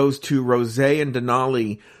credit goes to Rosé and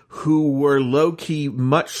Denali, who were low-key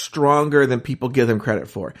much stronger than people give them credit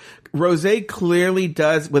for. Rosé clearly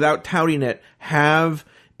does, without touting it, have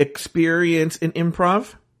experience in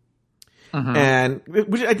improv. And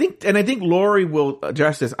which I think Laurie will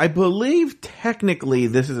address this. I believe technically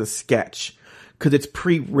this is a sketch because it's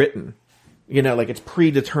pre-written. You know, like it's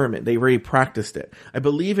predetermined. They already practiced it. I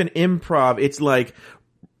believe in improv, it's like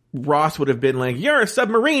Ross would have been like, "You're a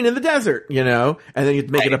submarine in the desert," you know, and then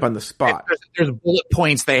you'd make it up on the spot. There's bullet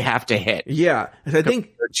points they have to hit. Yeah, I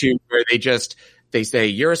think where they say,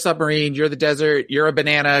 "You're a submarine, you're the desert, you're a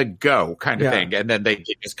banana, go," kind of thing, and then they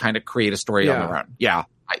just kind of create a story on their own. Yeah.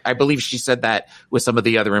 I believe she said that with some of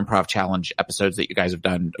the other Improv Challenge episodes that you guys have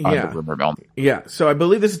done on the Rumor Mill. Yeah, so I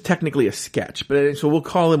believe this is technically a sketch, but so we'll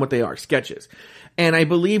call them what they are, sketches. And I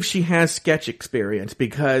believe she has sketch experience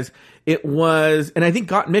because it was, and I think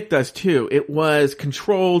Gottmik does too, it was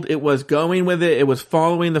controlled, it was going with it, it was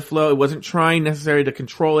following the flow, it wasn't trying necessarily to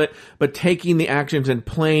control it, but taking the actions and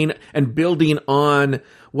playing and building on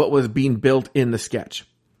what was being built in the sketch.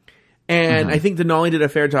 And I think Denali did a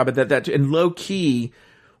fair job at that, and low-key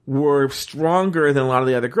were stronger than a lot of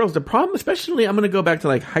the other girls. The problem, especially, I'm going to go back to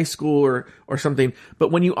like high school or something, but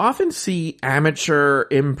when you often see amateur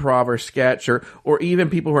improv or sketch or even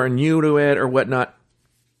people who are new to it or whatnot,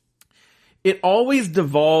 it always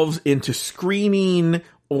devolves into screaming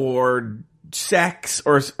or sex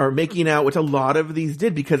or making out, which a lot of these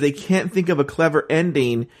did because they can't think of a clever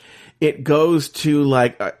ending. It goes to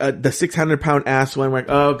like the 600-pound ass one, like,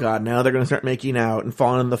 oh god, now they're going to start making out and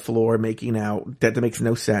falling on the floor, making out. That makes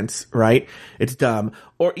no sense, right? It's dumb.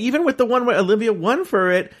 Or even with the one where Olivia won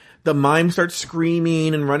for it, the mime starts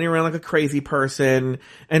screaming and running around like a crazy person.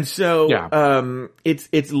 And so,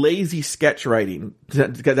 it's lazy sketch writing.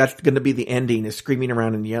 That's going to be the ending, is screaming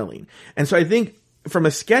around and yelling. And so I think from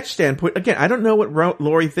a sketch standpoint, again, I don't know what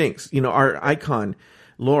Laurie thinks, you know, our icon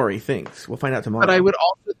Laurie thinks. We'll find out tomorrow. But I would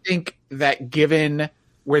also think that given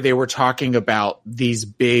where they were talking about these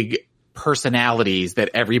big personalities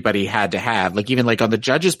that everybody had to have, like even like on the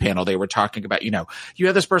judges panel, they were talking about, you know, you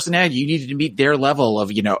have this personality, you needed to meet their level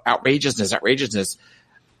of, you know, outrageousness.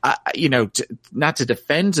 You know, not to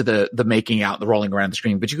defend the making out, the rolling around the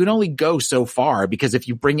screen, but you can only go so far because if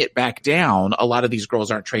you bring it back down, a lot of these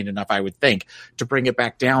girls aren't trained enough, I would think, to bring it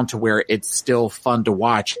back down to where it's still fun to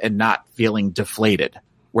watch and not feeling deflated,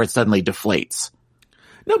 where it suddenly deflates.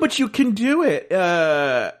 No, but you can do it.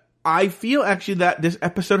 I feel actually that this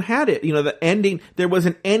episode had it. You know, the ending, there was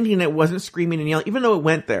an ending that wasn't screaming and yelling, even though it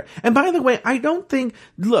went there. And by the way, I don't think,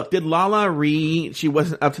 look, did Lala Ree, she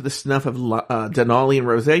wasn't up to the snuff of Denali and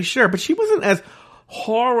Rosé? Sure, but she wasn't as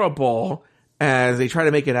horrible as they try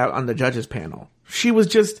to make it out on the judges panel. She was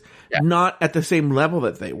just not at the same level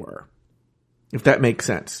that they were, if that makes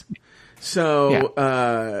sense. So,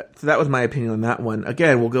 so that was my opinion on that one.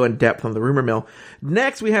 Again, we'll go in depth on the rumor mill.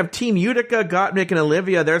 Next, we have Team Utica, Gottmik, and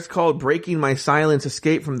Olivia. Theirs called Breaking My Silence,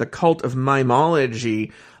 Escape from the Cult of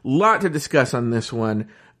Mimology. Lot to discuss on this one.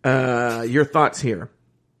 Your thoughts here?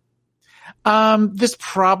 This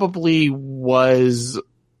probably was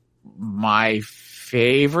my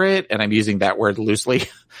favorite, and I'm using that word loosely,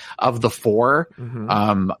 of the four.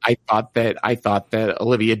 I thought that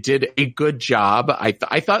Olivia did a good job. I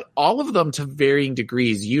thought all of them to varying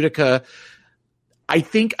degrees. Utica, I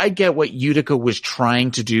think I get what Utica was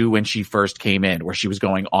trying to do when she first came in, where she was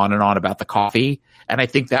going on and on about the coffee. And I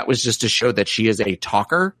think that was just to show that she is a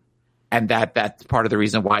talker, and that's part of the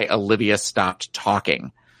reason why Olivia stopped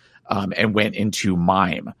talking, and went into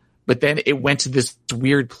mime. But then it went to this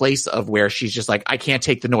weird place of where she's just like, I can't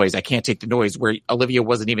take the noise, where Olivia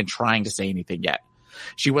wasn't even trying to say anything yet.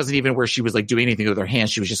 She wasn't even where she was like doing anything with her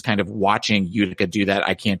hands. She was just kind of watching Utica do that.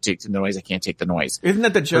 I can't take the noise. Isn't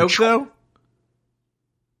that the joke though?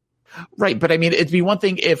 Right. But I mean, it'd be one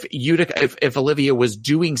thing if if Olivia was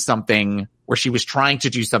doing something where she was trying to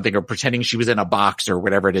do something or pretending she was in a box or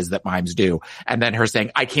whatever it is that mimes do. And then her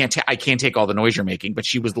saying, I can't take all the noise you're making, but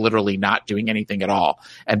she was literally not doing anything at all.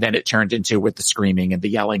 And then it turned into with the screaming and the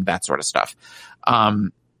yelling, that sort of stuff.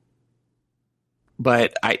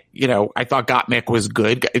 but I thought Gottmik was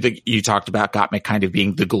good. You talked about Gottmik kind of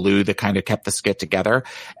being the glue that kind of kept the skit together.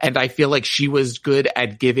 And I feel like she was good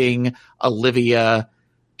at giving Olivia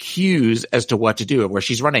cues as to what to do, where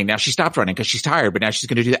she's running. Now she stopped running because she's tired, but now she's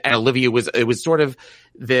going to do that. And Olivia it was sort of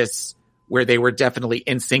this where they were definitely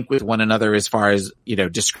in sync with one another as far as,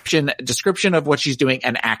 description of what she's doing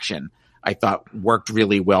and action, I thought worked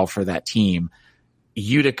really well for that team.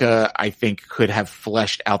 Utica, I think, could have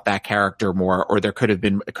fleshed out that character more, or there could have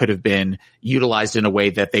been utilized in a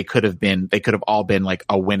way that they could have all been like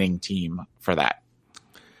a winning team for that.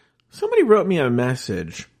 Somebody wrote me a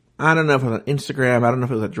message. I don't know if it was on Instagram. I don't know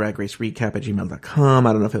if it was at dragracerecap@gmail.com.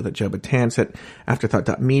 I don't know if it was at Joe Batanz at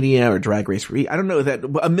afterthought.media or Drag Race Re. I don't know that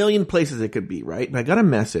a million places it could be, right? But I got a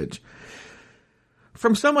message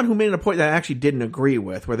from someone who made a point that I actually didn't agree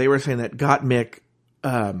with, where they were saying that Gottmik,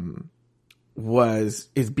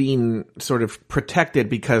 is being sort of protected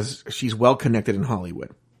because she's well connected in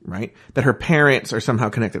Hollywood, right? That her parents are somehow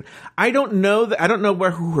connected. I don't know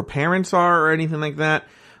who her parents are or anything like that.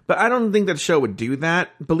 But I don't think that show would do that,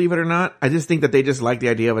 believe it or not. I just think that they just like the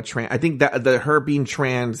idea of a trans. I think that her being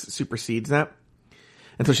trans supersedes that.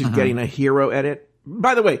 And so she's getting a hero edit.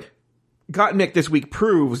 By the way, Gottmik this week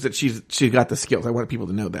proves that she got the skills. I want people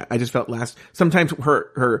to know that. I just felt sometimes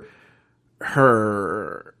her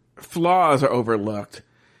flaws are overlooked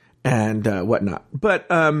and whatnot. But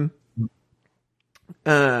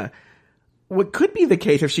what could be the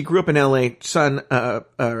case if she grew up in LA,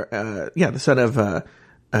 the son of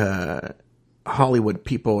Hollywood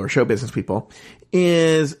people or show business people,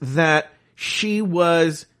 is that she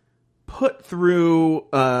was put through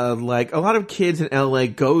like a lot of kids in LA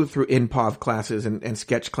go through improv classes and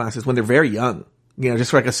sketch classes when they're very young,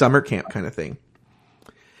 just like a summer camp kind of thing.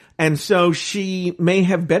 And so she may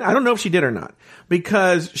have been, I don't know if she did or not,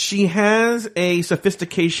 because she has a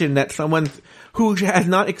sophistication that someone who has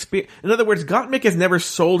not experienced. In other words, Gottmik has never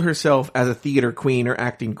sold herself as a theater queen or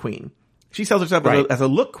acting queen. She sells herself as a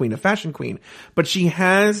look queen, a fashion queen, but she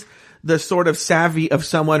has the sort of savvy of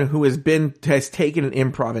someone who has taken an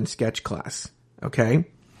improv and sketch class. Okay.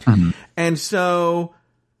 Mm-hmm. And so,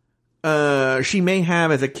 she may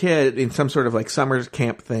have as a kid in some sort of like summer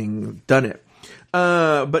camp thing done it.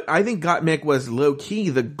 But I think Gottmik was low key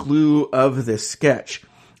the glue of this sketch.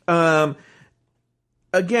 Again,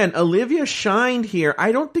 Olivia shined here.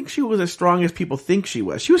 I don't think she was as strong as people think she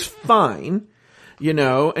was. She was fine.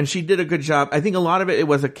 And she did a good job. I think a lot of it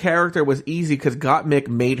was a character was easy because Gottmik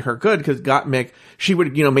made her good, because Gottmik, she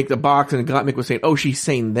would, make the box and Gottmik was saying, oh, she's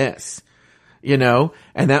saying this, and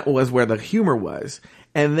that was where the humor was.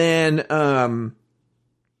 And then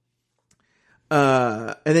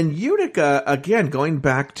Utica, again, going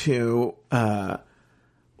back to,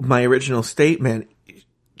 my original statement,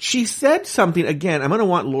 she said something, again, I'm going to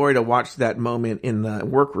want Lori to watch that moment in the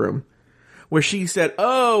workroom, where she said,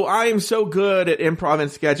 oh, I am so good at improv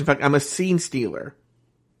and sketch. In fact, I'm a scene stealer.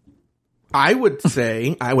 I would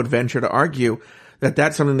venture to argue that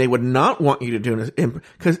that's something they would not want you to do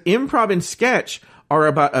because improv and sketch are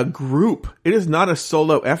about a group. It is not a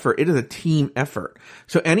solo effort. It is a team effort.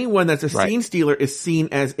 So anyone that's a scene stealer is seen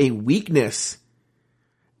as a weakness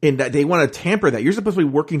in that they want to tamper that. You're supposed to be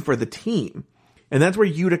working for the team. And that's where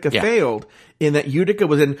Utica failed, in that Utica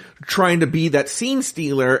was trying to be that scene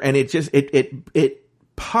stealer, and it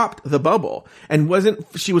popped the bubble, and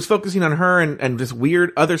she was focusing on her and this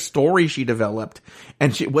weird other story she developed,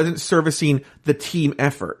 and she wasn't servicing the team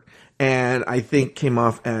effort, and I think came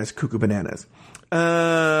off as cuckoo bananas.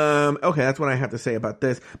 Okay, that's what I have to say about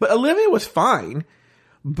this. But Olivia was fine,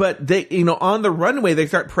 but they, on the runway, they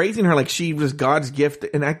start praising her like she was God's gift,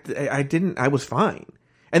 and I was fine.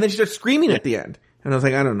 And then she starts screaming at the end. And I was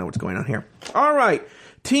like, I don't know what's going on here. All right.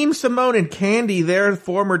 Team Simone and Candy, they're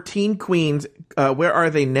former teen queens. Where are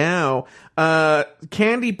they now?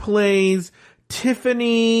 Candy plays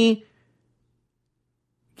Tiffany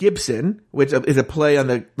Gibson, which is a play on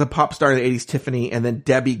the pop star in the 80s, Tiffany, and then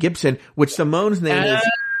Debbie Gibson, which Simone's name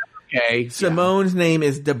is... Simone's name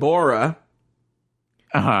is Deborah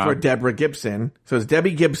for Deborah Gibson. So it's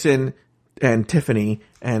Debbie Gibson and Tiffany,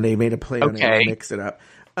 and they made a play on it and mix it up.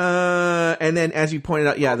 And then, as you pointed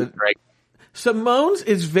out, Simone's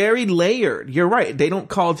is very layered. You're right. They don't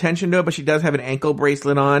call attention to it, but she does have an ankle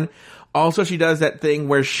bracelet on. Also, she does that thing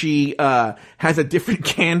where she has a different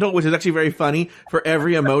candle, which is actually very funny. For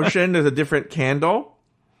every emotion, there's a different candle.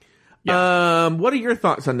 Yeah. What are your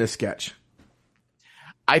thoughts on this sketch?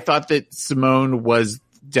 I thought that Simone was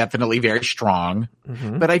definitely very strong,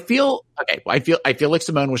 but I feel like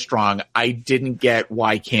Simone was strong. I didn't get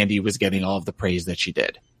why Candy was getting all of the praise that she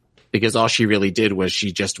did, because all she really did was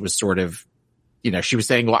she just was sort of she was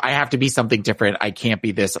saying, well, I have to be something different. I can't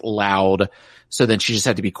be this loud. So then she just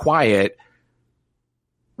had to be quiet,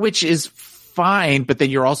 which is fine. But then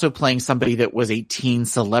you're also playing somebody that was a teen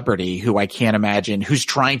celebrity who I can't imagine, who's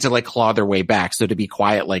trying to like claw their way back. So to be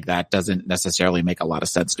quiet like that doesn't necessarily make a lot of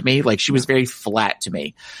sense to me. Like she was very flat to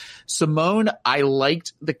me. Simone, I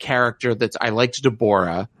liked the character I liked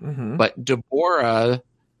Deborah, but Deborah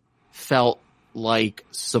felt like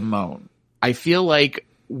Simone. I feel like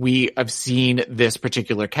we have seen this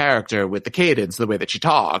particular character with the cadence, the way that she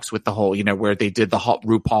talks, with the whole, where they did the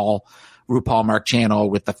RuPaul Mark channel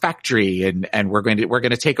with the factory, and we're going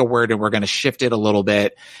to take a word and we're going to shift it a little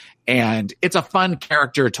bit. And it's a fun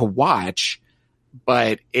character to watch,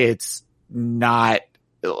 but it's not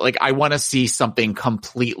like I want to see something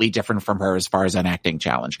completely different from her as far as an acting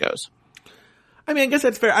challenge goes. I mean, I guess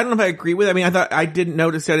that's fair. I don't know if I agree with it. I mean, I didn't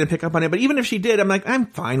notice it. I didn't pick up on it. But even if she did, I'm like, I'm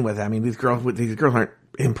fine with it. I mean, these girls aren't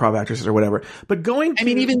improv actresses or whatever. But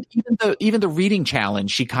even the reading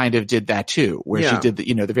challenge, she kind of did that too, where she did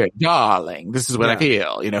the very darling, this is what I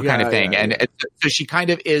feel, kind of thing. And so she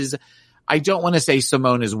kind of is. I don't want to say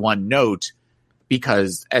Simone is one note,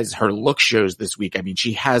 because as her look shows this week, I mean,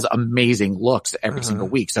 she has amazing looks every single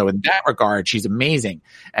week. So in that regard, she's amazing.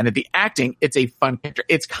 And at the acting, it's a fun character.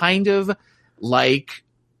 It's kind of like,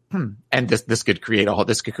 and this could create a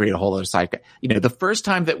whole other side. The first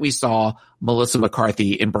time that we saw Melissa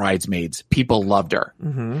McCarthy in Bridesmaids, people loved her.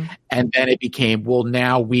 And then it became, well,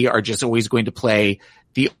 now we are just always going to play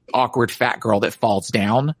the awkward fat girl that falls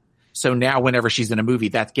down. So now whenever she's in a movie,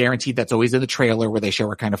 that's guaranteed. That's always in the trailer where they show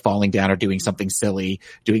her kind of falling down or doing something silly,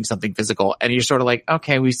 doing something physical. And you're sort of like,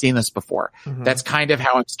 okay, we've seen this before. That's kind of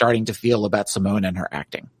how I'm starting to feel about Simone and her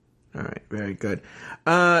acting. All right. Very good.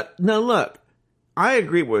 Now look, I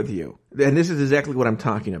agree with you. And this is exactly what I'm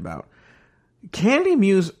talking about. Candy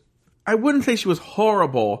Muse, I wouldn't say she was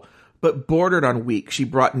horrible, but bordered on weak. She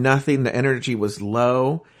brought nothing. The energy was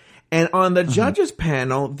low. And on the judges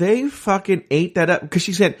panel, they fucking ate that up because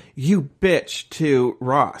she said, "You bitch" to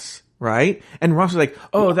Ross, right? And Ross was like,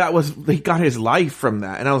 "Oh, he got his life from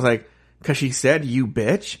that." And I was like, because she said, "You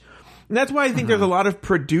bitch." And that's why I think there's a lot of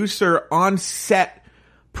producer on set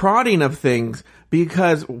prodding of things,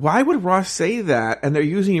 because why would Ross say that? And they're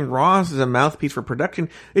using Ross as a mouthpiece for production.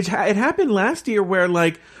 It happened last year where,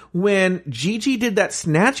 like, when Gigi did that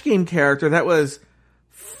Snatch Game character, that was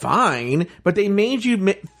fine, but they made you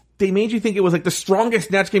think it was like the strongest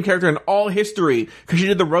Snatch Game character in all history because she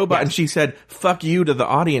did the robot and she said "fuck you" to the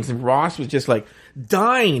audience, and Ross was just like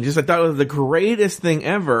dying, just like that was the greatest thing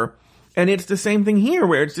ever. And it's the same thing here,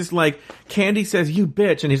 where it's just like Candy says "you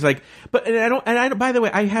bitch," and he's like, by the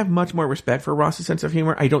way, I have much more respect for Ross's sense of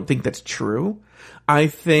humor. I don't think that's true. I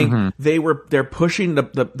think they're pushing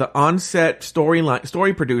the on-set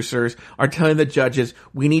story producers are telling the judges,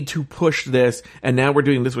 we need to push this, and now we're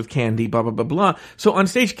doing this with Candy, blah, blah, blah, blah. So on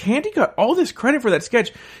stage, Candy got all this credit for that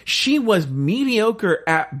sketch. She was mediocre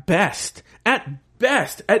at best. At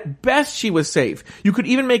best, she was safe. You could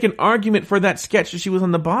even make an argument for that sketch that she was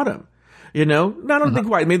on the bottom. I don't think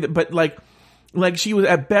quite made it, but like she was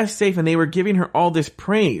at best safe, and they were giving her all this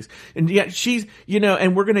praise. And yet she's,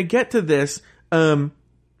 and we're going to get to this. I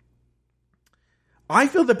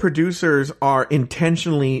feel the producers are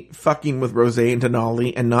intentionally fucking with Rosé and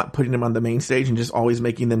Denali and not putting them on the main stage and just always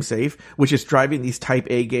making them safe, which is driving these type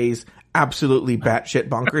A gays absolutely batshit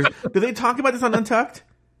bonkers. Did they talk about this on Untucked?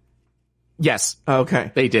 Yes.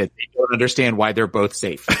 Okay. They did. They don't understand why they're both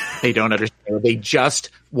safe. They don't understand. They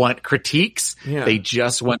just want critiques. Yeah. They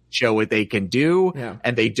just want to show what they can do. Yeah.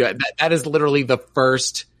 And that is literally the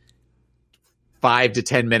first 5 to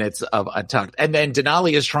 10 minutes of Untucked. And then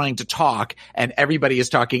Denali is trying to talk and everybody is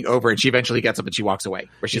talking over, and she eventually gets up and she walks away,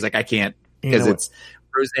 where she's like, I can't, because it's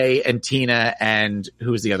Rosé and Tina and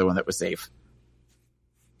who's the other one that was safe?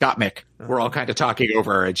 Gottmik. We're all kind of talking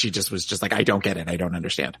over her, and she just was just like, I don't get it. I don't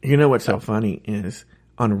understand. You know what's so funny is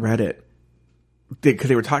on Reddit, because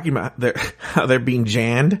they were talking about how they're being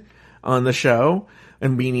janned on the show,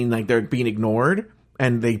 and meaning like they're being ignored,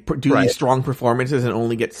 and they do these strong performances and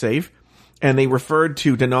only get safe. And they referred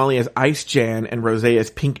to Denali as Ice Jan and Rosé as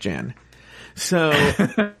Pink Jan. So,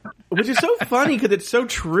 which is so funny because it's so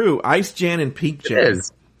true. Ice Jan and Pink Jan. It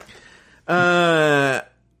is.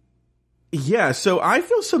 Yeah, so I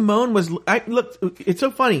feel Simone was... look, it's so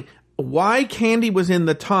funny. Why Candy was in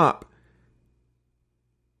the top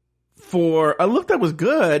for a look that was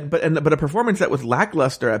good, but a performance that was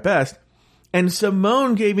lackluster at best. And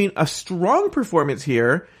Simone giving a strong performance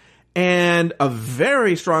here and a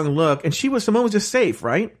very strong look. And Simone was just safe,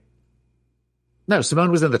 right? No,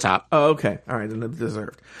 Simone was in the top. Oh, okay. All right, then it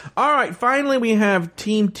deserved. All right, finally we have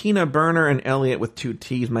Team Tina Burner and Elliot with 2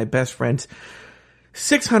 T's, my best friends.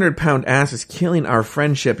 600-pound ass is killing our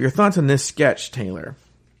friendship. Your thoughts on this sketch, Taylor?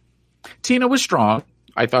 Tina was strong.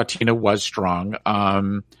 I thought Tina was strong.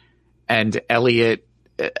 And Elliot,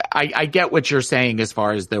 I get what you're saying as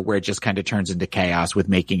far as where it just kind of turns into chaos with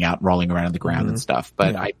making out and rolling around on the ground and stuff.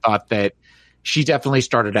 But I thought that she definitely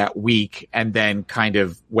started out weak and then kind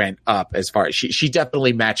of went up as far as she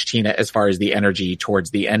definitely matched Tina as far as the energy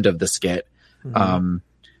towards the end of the skit.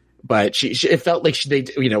 But it felt like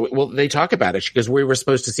they talk about it because we were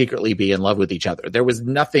supposed to secretly be in love with each other. There was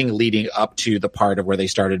nothing leading up to the part of where they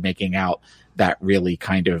started making out that really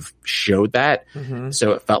kind of showed that.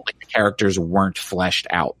 So it felt like the characters weren't fleshed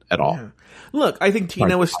out at all. Yeah. Look, I think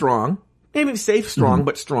Tina was strong, maybe safe strong,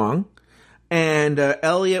 but strong. And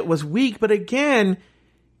Elliot was weak. But again,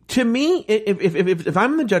 to me, if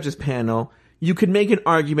I'm in the judges panel, you could make an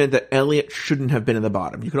argument that Elliot shouldn't have been in the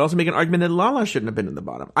bottom. You could also make an argument that Lala shouldn't have been in the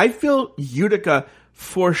bottom. I feel Utica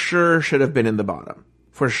for sure should have been in the bottom.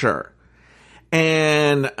 For sure.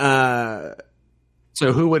 And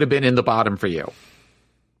so who would have been in the bottom for you?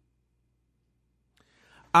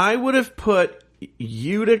 I would have put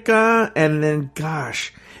Utica and then,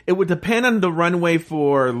 gosh, it would depend on the runway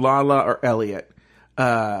for Lala or Elliot.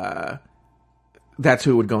 That's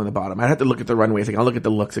who would go in the bottom. I'd have to look at the runway thing. I'll look at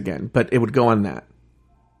the looks again, but it would go on that.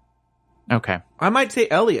 Okay. I might say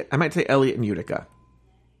Elliot. I might say Elliot and Utica.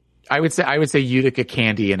 I would say Utica,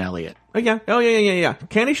 Candy, and Elliot. Oh yeah.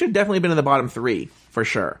 Candy should have definitely been in the bottom 3 for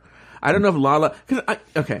sure. I don't know if Lala.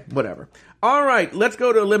 Okay, whatever. All right, let's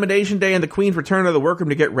go to Elimination Day and the Queens return to the workroom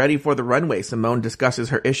to get ready for the runway. Simone discusses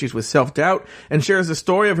her issues with self-doubt and shares the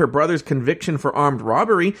story of her brother's conviction for armed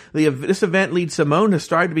robbery. This event leads Simone to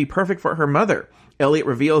strive to be perfect for her mother. Elliot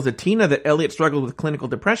reveals to Tina that Elliot struggled with clinical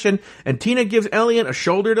depression, and Tina gives Elliot a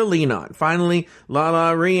shoulder to lean on. Finally,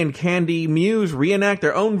 Lala Ree and Candy Muse reenact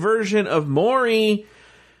their own version of Maury.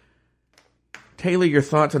 Taylor, your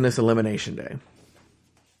thoughts on this Elimination Day?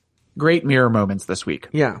 Great mirror moments this week.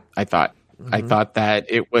 Yeah. I thought that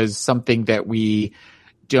it was something that we've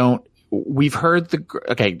heard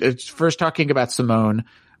first talking about Simone,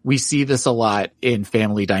 we see this a lot in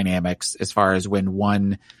family dynamics as far as when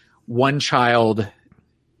one child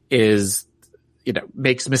is,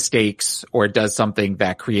 makes mistakes or does something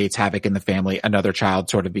that creates havoc in the family. Another child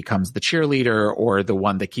sort of becomes the cheerleader or the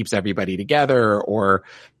one that keeps everybody together or,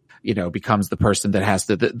 becomes the person that has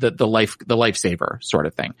the lifesaver sort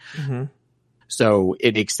of thing. So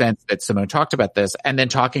it makes sense that Simone talked about this and then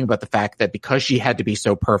talking about the fact that because she had to be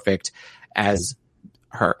so perfect as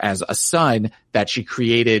a son, that she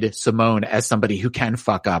created Simone as somebody who can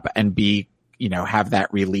fuck up and be, have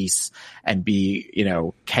that release and be,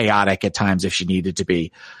 chaotic at times if she needed to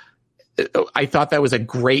be. I thought that was a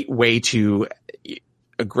great way to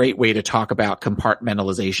talk about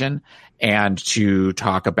compartmentalization and to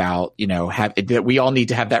talk about, that we all need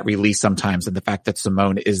to have that release sometimes. And the fact that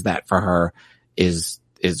Simone is that for her is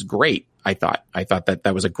great. I thought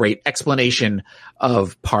that was a great explanation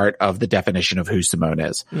of part of the definition of who Simone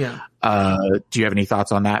is. Yeah. Do you have any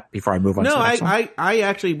thoughts on that before I move on? No, to the next one? I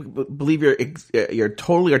actually believe you're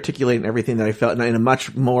totally articulating everything that I felt in a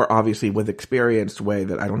much more obviously with experienced way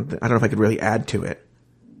that I don't know if I could really add to it.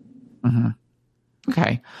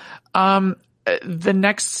 Okay. The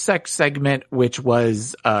next segment, which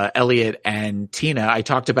was Elliot and Tina, I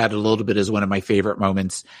talked about it a little bit as one of my favorite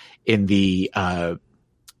moments in the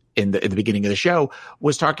beginning of the show,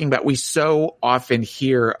 was talking about, we so often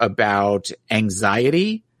hear about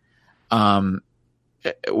anxiety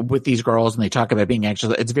with these girls, and they talk about being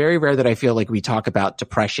anxious. It's very rare that I feel like we talk about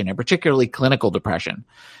depression, and particularly clinical depression.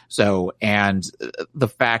 So, and the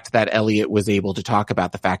fact that Elliot was able to talk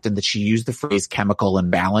about the fact and that she used the phrase chemical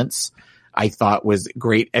imbalance, I thought was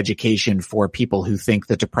great education for people who think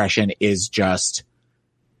that depression is just,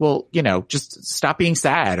 well, just stop being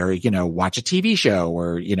sad or, watch a TV show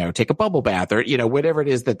or, take a bubble bath or, whatever it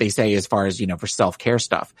is that they say as far as, for self-care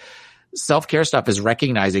stuff. Self-care stuff is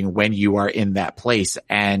recognizing when you are in that place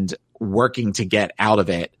and working to get out of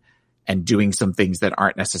it and doing some things that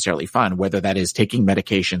aren't necessarily fun, whether that is taking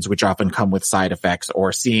medications, which often come with side effects,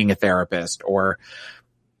 or seeing a therapist, or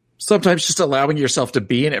sometimes just allowing yourself to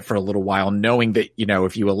be in it for a little while, knowing that,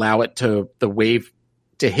 if you allow it to the wave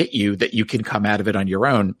to hit you, that you can come out of it on your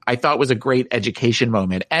own. I thought it was a great education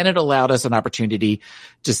moment, and it allowed us an opportunity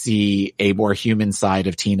to see a more human side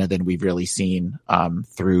of Tina than we've really seen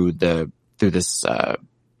through this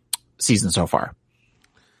season so far.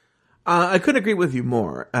 I couldn't agree with you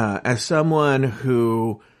more. As someone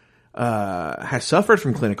who has suffered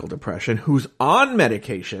from clinical depression, who's on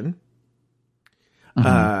medication,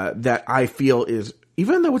 that I feel is,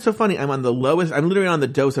 even though it's so funny, I'm on the lowest, I'm literally on the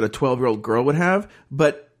dose that a 12-year-old girl would have.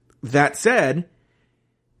 But that said,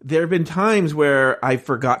 there have been times where I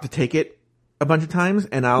forgot to take it a bunch of times,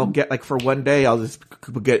 and I'll get like for one day, I'll just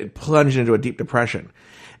get plunged into a deep depression.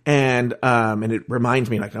 And it reminds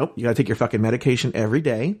me like, nope, you gotta take your fucking medication every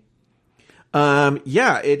day.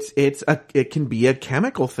 It can be a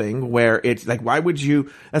chemical thing where it's like, why would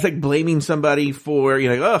you, that's like blaming somebody for,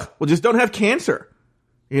 you're like, ugh, well, just don't have cancer,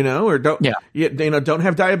 or don't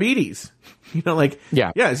have diabetes,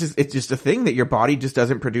 it's just a thing that your body just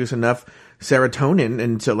doesn't produce enough serotonin.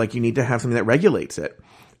 And so like, you need to have something that regulates it.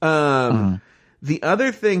 The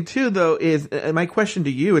other thing too, though, is my question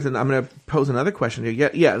to you is, and I'm going to pose another question to you.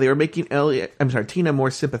 Yeah, they were making Tina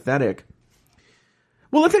more sympathetic.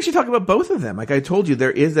 Well, let's actually talk about both of them. Like I told you,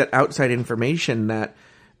 there is that outside information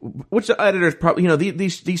which the editors probably,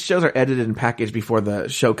 these shows are edited and packaged before the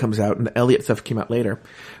show comes out, and the Elliot stuff came out later.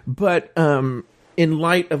 But in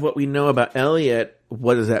light of what we know about Elliot,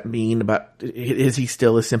 what does that mean is he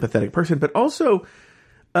still a sympathetic person? But also,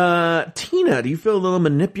 Tina, do you feel a little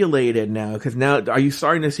manipulated now? Because now, are you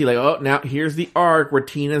starting to see like, oh, now here's the arc where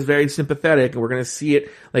Tina's very sympathetic, and we're going to see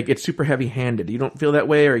it like it's super heavy-handed. You don't feel that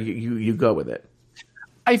way, or you go with it?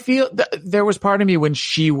 I feel there was part of me when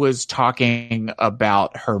she was talking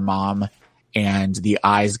about her mom, and the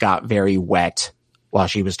eyes got very wet while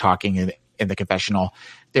she was talking in the confessional.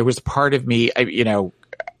 There was part of me,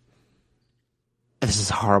 this is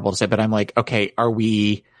horrible to say, but I'm like, okay, are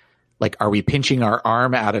we pinching our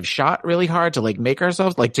arm out of shot really hard to like make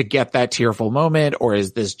ourselves like to get that tearful moment, or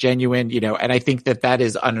is this genuine, and I think that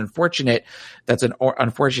is unfortunate. That's an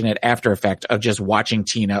unfortunate after effect of just watching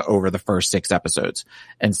Tina over the first 6 episodes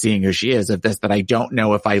and seeing who she is of this, that I don't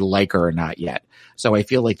know if I like her or not yet. So I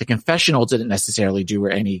feel like the confessional didn't necessarily do her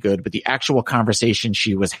any good, but the actual conversation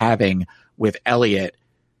she was having with Elliot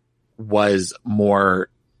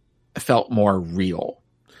felt more real.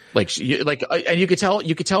 And you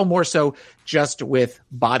could tell more so just with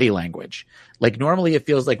body language. Like normally it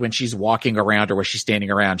feels like when she's walking around or when she's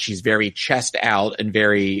standing around, she's very chest out and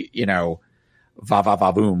very, va va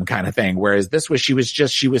va boom kind of thing. Whereas she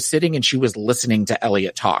was sitting and she was listening to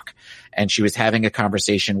Elliot talk, and she was having a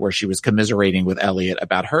conversation where she was commiserating with Elliot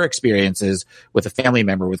about her experiences with a family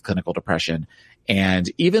member with clinical depression. And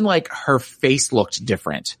even like her face looked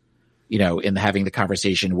different, in having the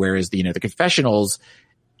conversation. Whereas the confessionals,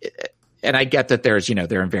 and I get that there's,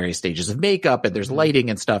 they're in various stages of makeup and there's lighting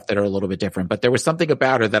and stuff that are a little bit different, but there was something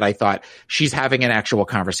about her that I thought she's having an actual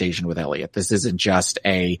conversation with Elliot. This isn't just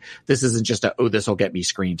a, oh, this will get me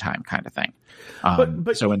screen time kind of thing.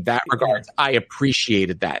 But so in that regard, I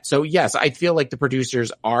appreciated that. So yes, I feel like the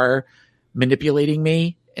producers are manipulating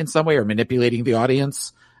me in some way, or manipulating the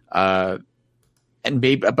audience.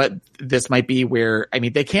 But this might be where,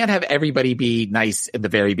 they can't have everybody be nice in the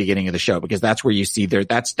very beginning of the show, because that's where you see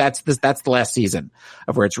that's the last season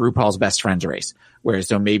of where it's RuPaul's Best Friends race. Whereas,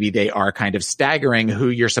 so maybe they are kind of staggering who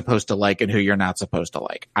you're supposed to like and who you're not supposed to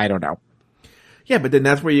like. I don't know. Yeah, but then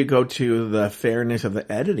that's where you go to the fairness of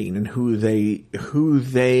the editing and who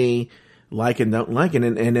they like and don't like. And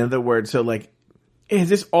in other words, so like, has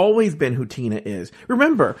this always been who Tina is?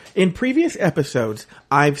 Remember, in previous episodes,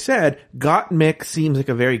 I've said, Gottmik seems like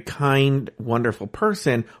a very kind, wonderful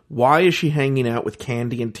person. Why is she hanging out with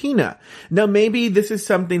Candy and Tina? Now, maybe this is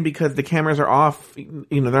something because the cameras are off,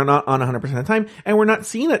 they're not on 100% of the time, and we're not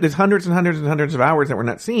seeing it. There's hundreds and hundreds and hundreds of hours that we're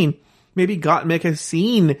not seeing. Maybe Gottmik has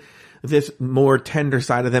seen this more tender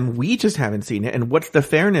side of them. We just haven't seen it. And what's the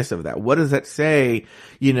fairness of that? What does that say,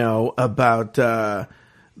 about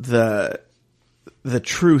the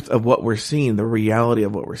truth of what we're seeing, the reality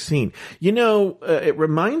of what we're seeing? It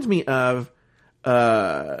reminds me of,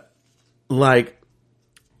 I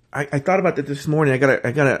thought about that this morning. I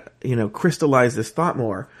gotta, crystallize this thought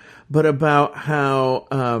more, but about how,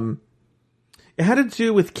 it had to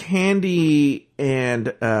do with Candy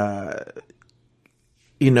and,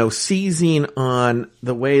 seizing on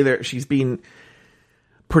the way that she's being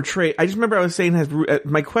portrayed. I just remember I was saying,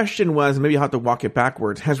 my question was, maybe I'll have to walk it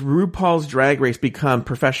backwards, has RuPaul's Drag Race become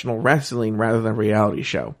professional wrestling rather than a reality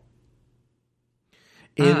show?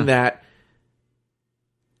 In that,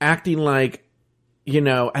 acting like, I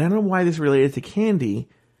don't know why this related to Candy,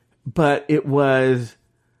 but it was,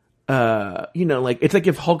 it's like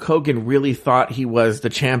if Hulk Hogan really thought he was the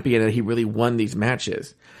champion and he really won these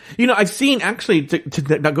matches. I've seen, actually,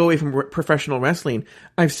 to not go away from professional wrestling,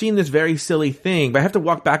 I've seen this very silly thing, but I have to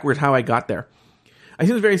walk backwards how I got there. I've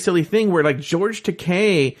seen this very silly thing where, like, George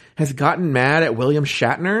Takei has gotten mad at William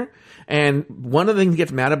Shatner, and one of the things he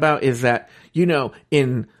gets mad about is that,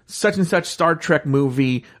 in such and such Star Trek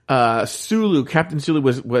movie, Captain Sulu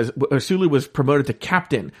was promoted to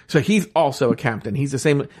captain, so he's also a captain. He's the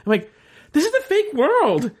same. I'm like, this is a fake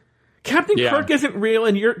world. Captain Kirk isn't real,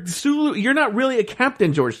 and you're not really a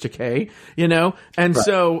captain, George Takei, you know? And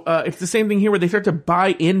so, it's the same thing here where they start to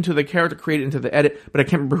buy into the character created into the edit, but I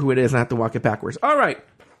can't remember who it is, and I have to walk it backwards. All right.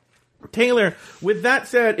 Taylor, with that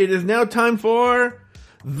said, it is now time for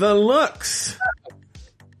the looks.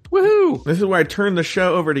 Woohoo! This is where I turn the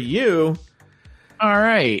show over to you. All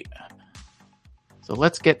right. So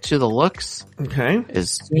let's get to the looks. Okay.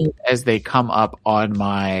 As soon as they come up on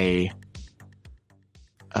my...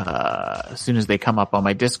 as soon as they come up on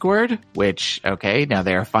my Discord, which, okay, now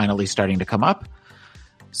they are finally starting to come up.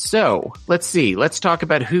 So, let's see. Let's talk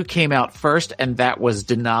about who came out first, and that was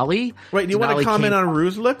Denali. Wait, do you want to comment on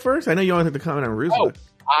Rue's look first? I know you wanted to comment on Rue's look.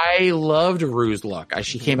 I loved Rue's look.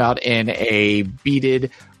 She came out in a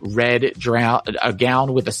beaded red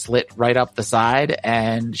gown with a slit right up the side,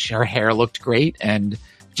 and her hair looked great and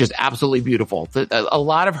just absolutely beautiful. A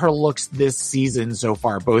lot of her looks this season so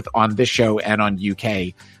far, both on this show and on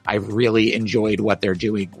UK, I've really enjoyed what they're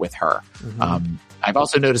doing with her. Mm-hmm. I've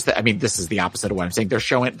also noticed that, I mean, this is the opposite of what I'm saying. They're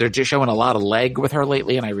just showing a lot of leg with her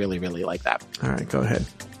lately, and I really, really like that. All right, go ahead.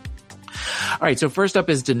 All right, so first up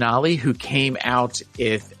is Denali, who came out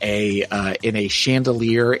with in a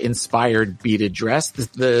chandelier inspired beaded dress.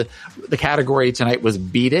 The category tonight was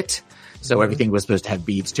Beat It, so everything was supposed to have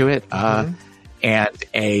beads to it. And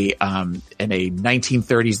a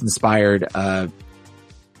 1930s inspired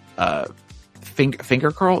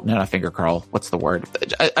finger curl? No, not finger curl. What's the word?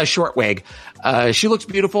 A short wig. She looked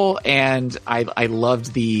beautiful, and I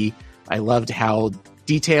loved how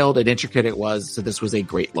detailed and intricate it was. So this was a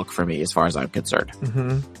great look for me, as far as I'm concerned.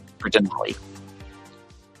 For Denali.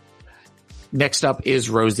 Next up is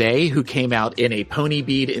Rosé, who came out in a pony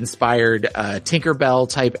bead inspired Tinkerbell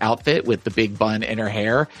type outfit with the big bun in her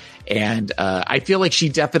hair. And I feel like she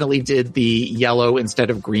definitely did the yellow instead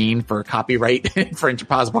of green for copyright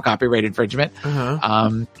possible copyright infringement.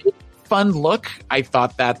 Fun look. I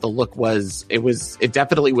thought that the look it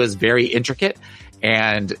definitely was very intricate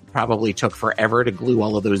and probably took forever to glue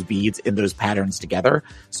all of those beads in those patterns together.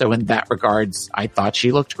 So in that regards, I thought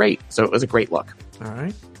she looked great. So it was a great look. All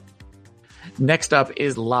right. Next up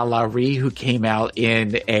is Lala Ree, who came out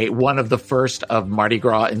in one of the first of Mardi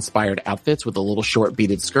Gras inspired outfits with a little short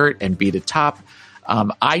beaded skirt and beaded top.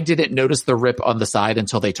 I didn't notice the rip on the side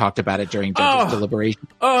until they talked about it during judges' deliberation.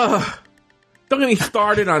 Don't get me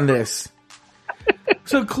started on this.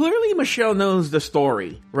 So clearly Michelle knows the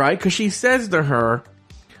story, right? Because she says to her,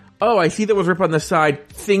 "Oh, I see there was a rip on the side.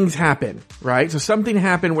 Things happen, right? So something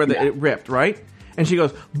happened where it ripped, right?" And she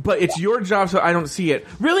goes, "But it's your job, so I don't see it."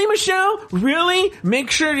 Really, Michelle? Really? Make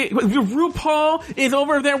sure RuPaul is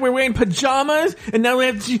over there. We're wearing pajamas, and now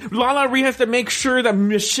Lala Ree has to make sure that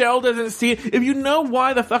Michelle doesn't see it. If you know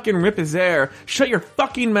why the fucking rip is there, shut your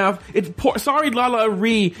fucking mouth. Sorry, Lala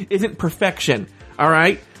Ree isn't perfection. All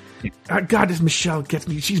right? God, this Michelle gets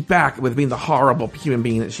me. She's back with being the horrible human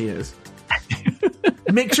being that she is.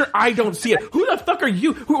 Make sure I don't see it. Who the fuck are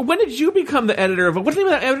you? When did you become the editor of what's the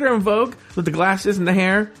name of that editor in Vogue with the glasses and the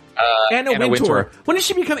hair? Anna Wintour. When did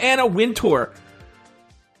she become Anna Wintour?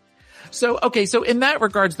 So in that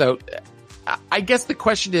regards, though, I guess the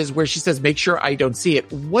question is where she says, "Make sure I don't see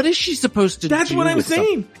it." What is she supposed to do? That's what I'm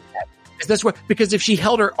saying. Because if she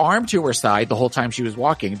held her arm to her side the whole time she was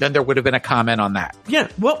walking, then there would have been a comment on that. Yeah,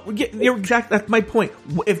 well, you're exactly. That's my point.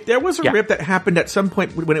 If there was a rip that happened at some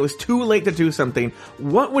point when it was too late to do something,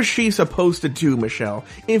 what was she supposed to do, Michelle?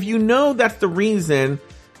 If you know that's the reason,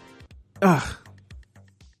 sorry.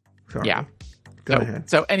 Yeah. Go ahead.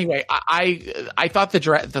 So anyway, I thought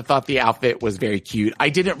the outfit was very cute. I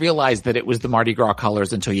didn't realize that it was the Mardi Gras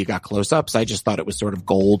colors until you got close-ups. I just thought it was sort of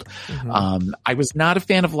gold. I was not a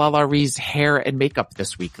fan of Lala Ree's hair and makeup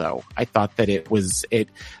this week, though. I thought that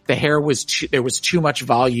the hair was there was too much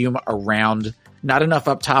volume around. Not enough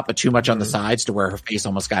up top, but too much on the sides to where her face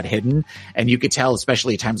almost got hidden. And you could tell,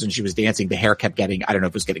 especially at times when she was dancing, the hair kept getting, I don't know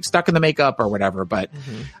if it was getting stuck in the makeup or whatever, but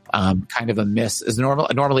kind of a miss.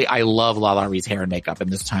 Normally, I love Lala Ree's hair and makeup,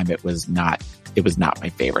 and this time it was not my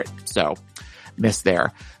favorite. So, miss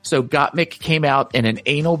there. So, Gottmik came out in an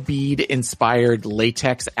anal bead inspired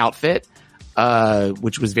latex outfit,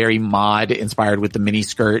 which was very mod inspired with the mini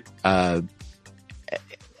skirt.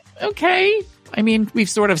 Okay. I mean, we've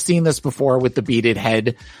sort of seen this before with the beaded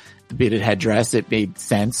headdress. It made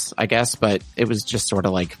sense, I guess, but it was just sort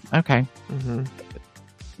of like, okay.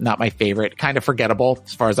 Not my favorite. Kind of forgettable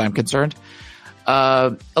as far as I'm concerned.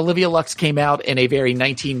 Olivia Lux came out in a very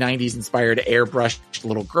 1990s inspired airbrushed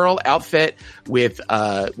little girl outfit with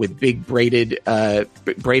big braided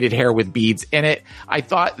hair with beads in it. I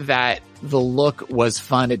thought that the look was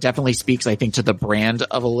fun. It definitely speaks, I think, to the brand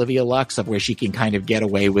of Olivia Lux, of where she can kind of get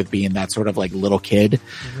away with being that sort of like little kid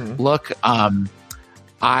look.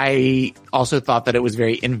 I also thought that it was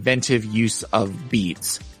very inventive use of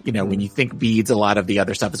beads. You know, when you think beads, a lot of the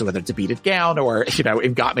other stuff is whether it's a beaded gown or, you know,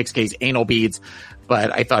 in Gottmik's case, anal beads.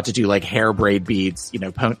 But I thought to do like hair braid beads, you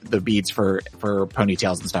know, the beads for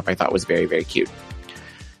ponytails and stuff, I thought was very, very cute.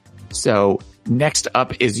 So next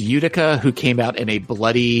up is Utica, who came out in a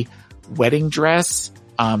bloody wedding dress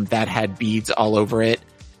that had beads all over it.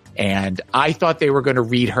 And I thought they were going to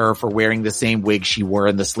read her for wearing the same wig she wore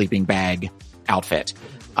in the sleeping bag outfit.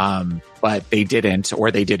 But they didn't, or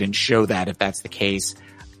they didn't show that, if that's the case.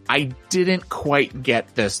 I didn't quite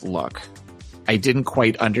get this look. I didn't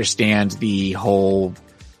quite understand the whole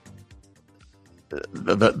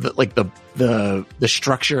the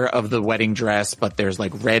structure of the wedding dress, but there's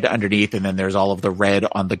like red underneath and then there's all of the red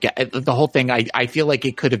on the whole thing. I feel like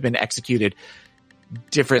it could have been executed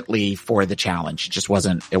differently for the challenge. It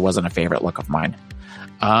wasn't a favorite look of mine.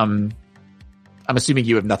 I'm assuming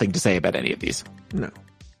you have nothing to say about any of these.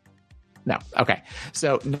 No. Okay.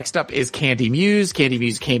 So next up is Candy Muse. Candy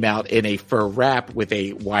Muse came out in a fur wrap with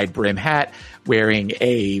a wide brim hat, wearing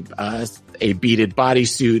a beaded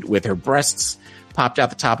bodysuit with her breasts popped out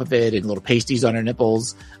the top of it and little pasties on her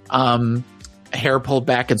nipples. Hair pulled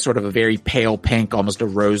back in sort of a very pale pink, almost a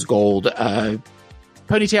rose gold,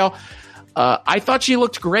 ponytail. I thought she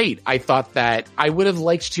looked great. I thought that I would have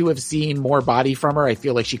liked to have seen more body from her. I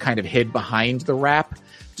feel like she kind of hid behind the wrap,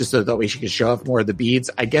 just so that way she could show off more of the beads.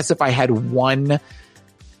 I guess if I had one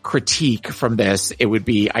critique from this, it would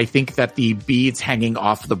be, I think that the beads hanging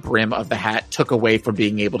off the brim of the hat took away from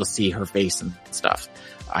being able to see her face and stuff.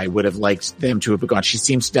 I would have liked them to have gone. She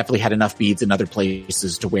seems to definitely had enough beads in other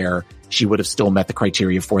places to where she would have still met the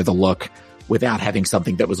criteria for the look without having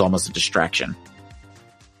something that was almost a distraction.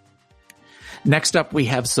 Next up, we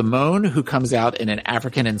have Simone, who comes out in an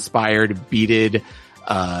African-inspired beaded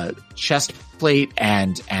chest plate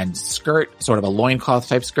and skirt, sort of a loincloth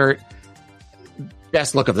type skirt.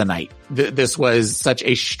 Best look of the night. This was such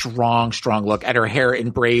a strong look at her hair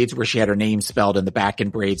in braids, where she had her name spelled in the back in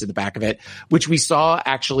braids in the back of it, which we saw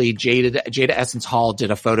actually. Jada Essence Hall did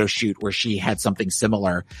a photo shoot where she had something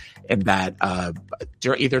similar in that,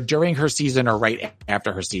 either during her season or right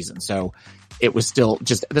after her season. So it was still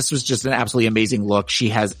this was just an absolutely amazing look. She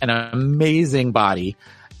has an amazing body,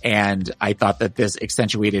 and I thought that this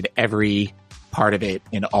accentuated every part of it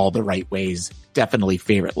in all the right ways. Definitely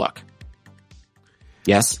favorite look.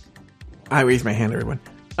 Yes? I raised my hand, everyone.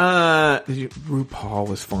 RuPaul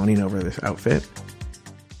was fawning over this outfit.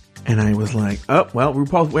 And I was like, oh, well,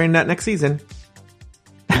 RuPaul's wearing that next season.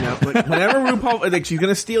 You know, whenever RuPaul, like, she's going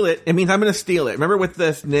to steal it, it means I'm going to steal it. Remember with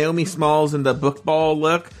this Naomi Smalls and the book ball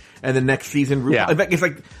look? And the next season, RuPaul, in fact, it's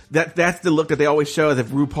like, that's the look that they always show as if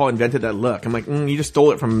RuPaul invented that look. I'm like, you just stole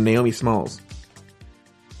it from Naomi Smalls.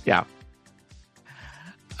 Yeah.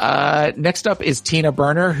 Next up is Tina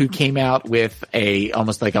Burner, who came out with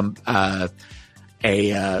almost like not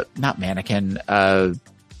mannequin,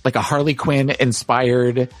 like a Harley Quinn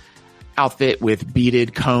inspired outfit with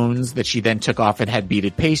beaded cones that she then took off and had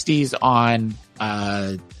beaded pasties on.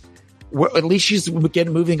 At least she's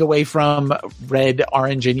moving away from red,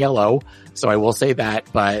 orange, and yellow. So I will say that,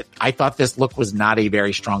 but I thought this look was not a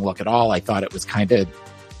very strong look at all. I thought it was kind of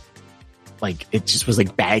like, it just was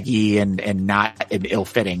like baggy and not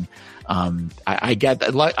ill-fitting. I get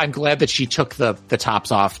that. I'm glad that she took the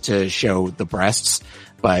tops off to show the breasts,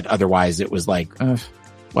 but otherwise it was like,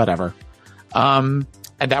 whatever. And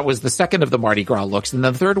that was the second of the Mardi Gras looks. And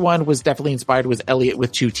the third one was definitely inspired, was Elliot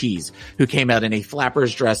with two T's, who came out in a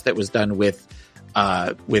flapper's dress that was done with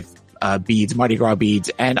beads, Mardi Gras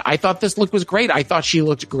beads. And I thought this look was great. I thought she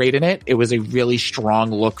looked great in it. It was a really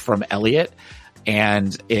strong look from Elliot,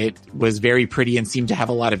 and it was very pretty and seemed to have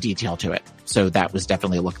a lot of detail to it. So that was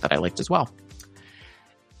definitely a look that I liked as well.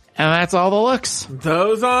 And that's all the looks.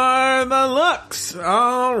 Those are the looks.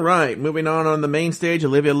 All right. Moving on the main stage,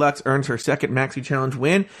 Olivia Lux earns her second Maxi Challenge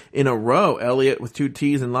win in a row. Elliot with two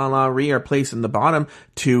T's and LaLa Ri are placed in the bottom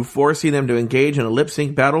two, forcing them to engage in a lip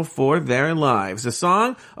sync battle for their lives. The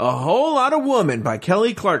song, A Whole Lot of Woman by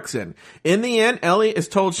Kelly Clarkson. In the end, Elliot is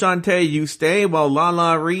told, Shantae, you stay, while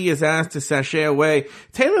LaLa Ri is asked to sashay away.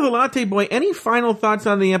 Taylor the Latte Boy, any final thoughts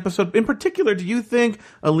on the episode? In particular, do you think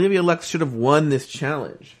Olivia Lux should have won this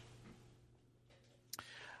challenge?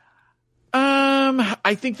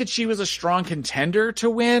 I think that she was a strong contender to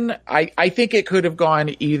win. I think it could have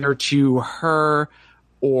gone either to her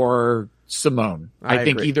or Simone. I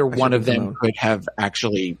think agree. either one of them Simone. could have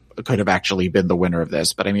actually been the winner of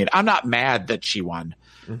this. But I mean, I'm not mad that she won,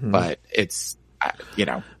 but it's,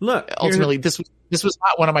 look, ultimately this was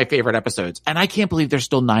not one of my favorite episodes, and I can't believe there's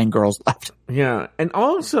still 9 girls left. Yeah, and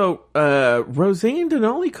also Rose and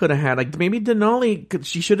Denali could have had, like, maybe Denali,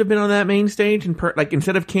 she should have been on that main stage and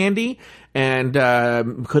instead of Candy, and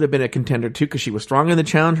could have been a contender too because she was strong in the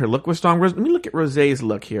challenge. Her look was strong. Let me look at Rose's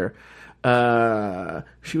look here.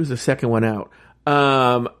 She was the second one out.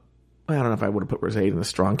 I don't know if I would have put Rose in the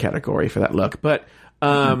strong category for that look, but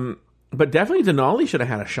definitely Denali should have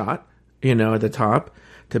had a shot, at the top,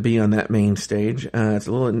 to be on that main stage. It's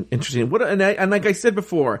a little interesting. And like I said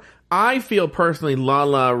before, I feel personally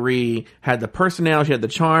LaLa Ri had the personality, she had the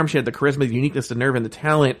charm, she had the charisma, the uniqueness, the nerve, and the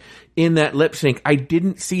talent in that lip sync. I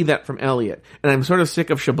didn't see that from Elliott. And I'm sort of sick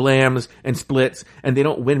of shablams and splits, and they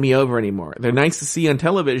don't win me over anymore. They're nice to see on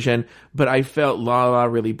television, but I felt LaLa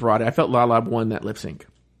really brought it. I felt LaLa won that lip sync.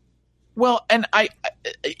 Well, and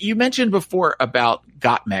you mentioned before about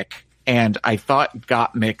Gottmik, and I thought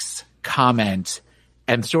Gottmik's comment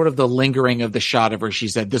and sort of the lingering of the shot of where she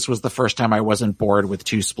said, "This was the first time I wasn't bored with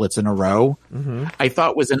 2 splits in a row," I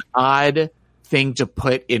thought was an odd thing to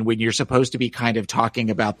put in when you're supposed to be kind of talking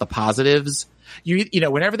about the positives.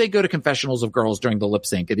 Whenever they go to confessionals of girls during the lip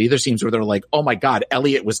sync, it either seems where they're like, "Oh my God,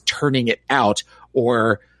 Elliott was turning it out,"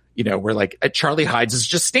 or, we're like, Charlie Hides is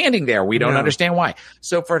just standing there. We don't understand why.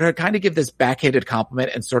 So for her to kind of give this backhanded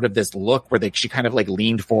compliment and sort of this look where she kind of like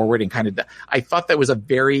leaned forward and kind of, I thought that was a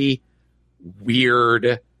very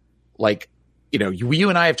weird, you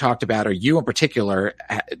and I have talked about, or you in particular,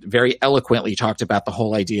 very eloquently talked about the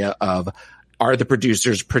whole idea of, are the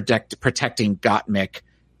producers protecting Gottmik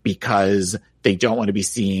because they don't want to be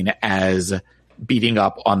seen as beating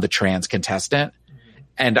up on the trans contestant?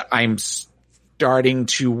 And I'm starting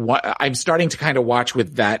to kind of watch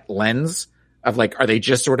with that lens of like, are they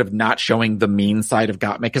just sort of not showing the mean side of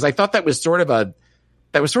Gottmik? Because I thought that was sort of a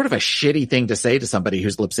shitty thing to say to somebody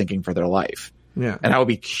who's lip syncing for their life. Yeah. And I would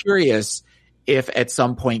be curious if at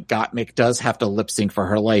some point Gottmik does have to lip sync for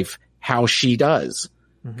her life, how she does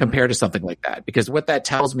compared to something like that. Because what that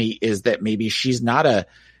tells me is that maybe she's not a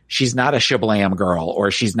shablam girl,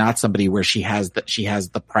 or she's not somebody where she has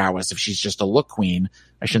the prowess. If she's just a look queen,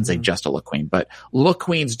 I shouldn't say just a look queen, but look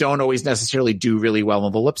queens don't always necessarily do really well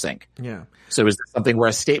in the lip sync. Yeah. So is there something where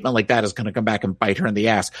a statement like that is going to come back and bite her in the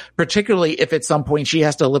ass, particularly if at some point she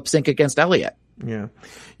has to lip sync against Elliott? Yeah.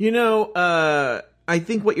 I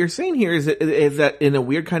think what you're saying here is that in a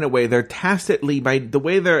weird kind of way, they're tacitly, by the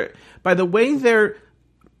way they're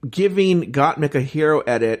giving Gottmik a hero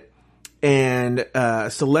edit and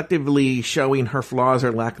selectively showing her flaws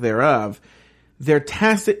or lack thereof, they're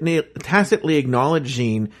tacitly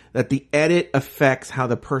acknowledging that the edit affects how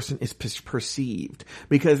the person is perceived.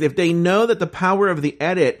 Because if they know that the power of the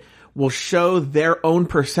edit will show their own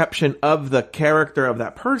perception of the character of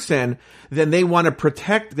that person, then they want to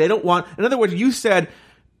protect. They don't want, in other words, you said,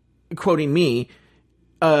 quoting me,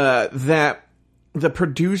 that the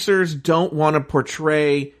producers don't want to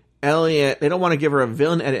portray Elliott, they don't want to give her a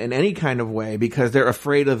villain edit in any kind of way because they're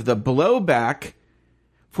afraid of the blowback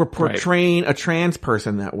for portraying a trans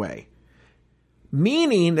person that way.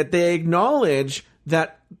 Meaning that they acknowledge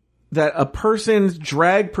that a person's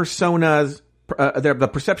drag personas, the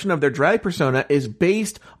perception of their drag persona is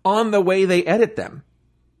based on the way they edit them.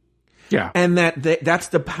 Yeah. And that's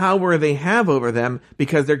the power they have over them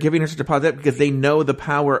because they're giving her such a positive, because they know the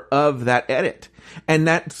power of that edit. And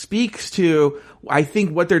that speaks to, I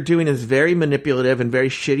think what they're doing is very manipulative and very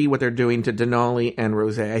shitty what they're doing to Denali and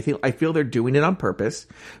Rose. I feel they're doing it on purpose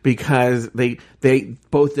because they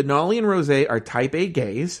both Denali and Rose are type A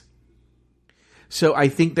gays. So I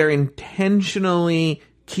think they're intentionally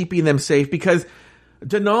keeping them safe because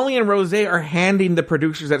Denali and Rose are handing the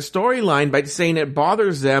producers that storyline by saying it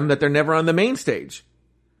bothers them that they're never on the main stage.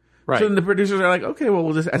 Right. So then the producers are like, okay, well,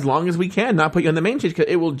 we'll just, as long as we can, not put you on the main stage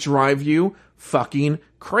because it will drive you fucking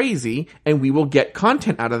crazy and we will get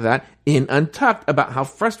content out of that in Untucked about how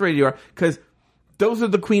frustrated you are because those are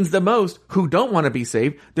the queens the most who don't want to be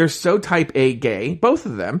saved. They're so type A gay, both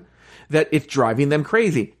of them, that it's driving them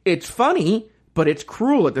crazy. It's funny, but it's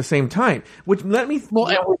cruel at the same time, which let me...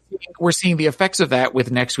 and we're seeing the effects of that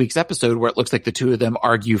with next week's episode where it looks like the two of them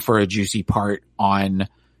argue for a juicy part on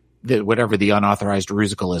whatever the unauthorized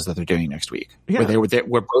rusical is that they're doing next week. Yeah.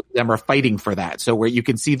 Where both of them are fighting for that. So where you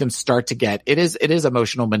can see them start to get... It is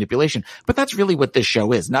emotional manipulation, but that's really what this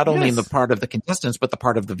show is. Not only in the part of the contestants, but the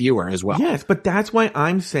part of the viewer as well. Yes, but that's why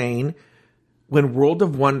I'm saying when World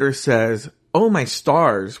of Wonder says oh my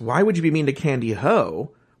stars, why would you be mean to Candy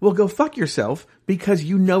Ho? Well, go fuck yourself, because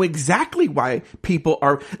you know exactly why people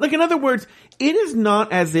are, like, in other words, it is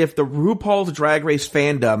not as if the RuPaul's Drag Race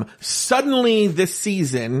fandom suddenly this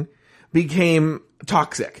season became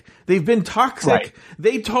toxic. They've been toxic. Right.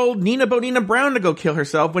 They told Nina Bonina Brown to go kill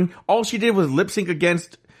herself when all she did was lip sync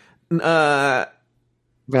against, Valentina.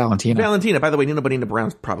 By the way, Nina Bonina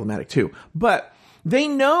Brown's problematic too. But they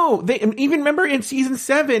know, they even remember in season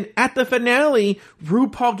 7 at the finale,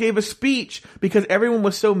 RuPaul gave a speech because everyone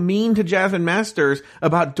was so mean to Jasmine Masters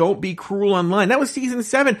about don't be cruel online. That was season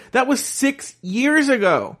 7. That was 6 years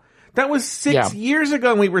ago. That was 6 years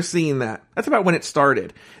ago we were seeing that. That's about when it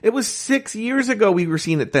started. It was 6 years ago we were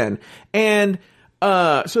seeing it then. And,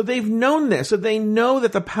 so they've known this. So they know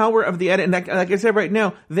that the power of the edit, and like I said right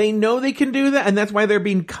now, they know they can do that, and that's why they're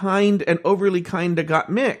being kind and overly kind to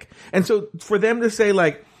Gottmik. And so for them to say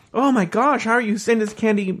like, oh my gosh, how are you saying this,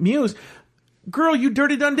 Candy Muse? Girl, you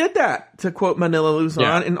dirty done did that, to quote Manila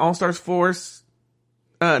Luzon in All-Stars 1,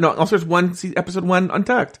 episode 1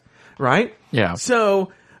 Untucked. Right? Yeah.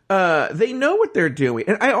 So, they know what they're doing.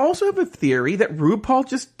 And I also have a theory that RuPaul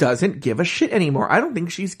just doesn't give a shit anymore. I don't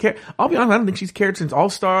think she's cared. I'll be honest, I don't think she's cared since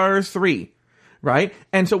All-Stars 3. Right?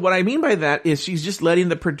 And so what I mean by that is she's just letting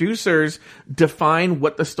the producers define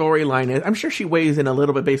what the storyline is. I'm sure she weighs in a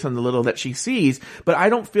little bit based on the little that she sees, but I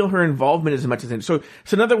don't feel her involvement as much as it. So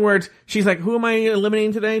in other words, she's like, who am I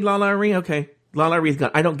eliminating today? LaLa Ri? Okay. LaLa Ri's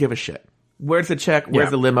gone. I don't give a shit. Where's the check? Where's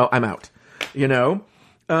the limo? I'm out. You know?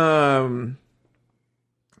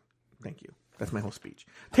 Thank you. That's my whole speech.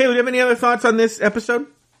 Taylor, do you have any other thoughts on this episode?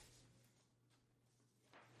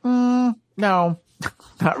 No,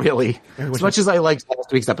 not really. As much as I liked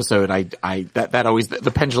last week's episode, that always, the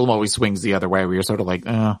pendulum always swings the other way where you're sort of like,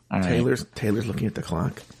 all right. Taylor's looking at the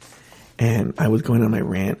clock, and I was going on my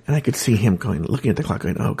rant, and I could see him looking at the clock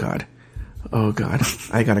going, oh God, I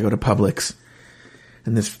gotta go to Publix.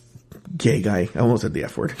 And this gay guy, I almost said the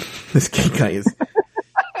F word. This gay guy is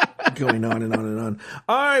going on and on and on.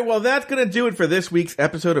 All right, well, that's going to do it for this week's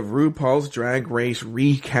episode of RuPaul's Drag Race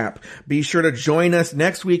Recap. Be sure to join us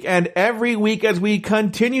next week and every week as we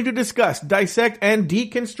continue to discuss, dissect, and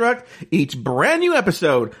deconstruct each brand new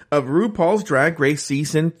episode of RuPaul's Drag Race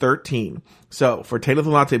Season 13. So, for Taylor the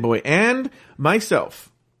Latte Boy and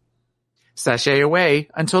myself, sashay away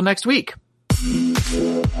until next week.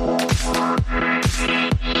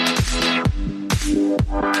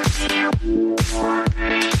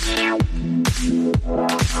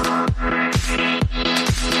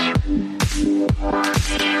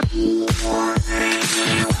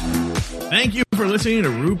 Thank you for listening to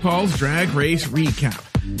RuPaul's Drag Race Recap.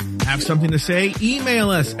 Have something to say? Email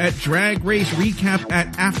us at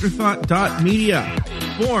dragracerecap@afterthought.media.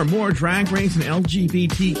 For more Drag Race and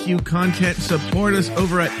LGBTQ content, support us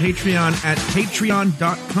over at Patreon at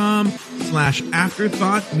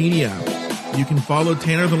patreon.com/afterthoughtmedia. You can follow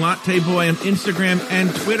Tanner the Latte Boy on Instagram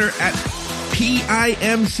and Twitter at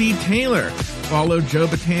PIMC Taylor. Follow Joe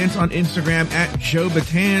Betance on Instagram at Joe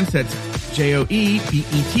Betance. That's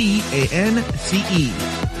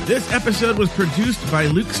JoeBetance. This episode was produced by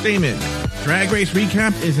Luke Stamen. Drag Race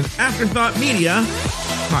Recap is an Afterthought Media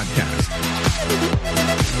podcast.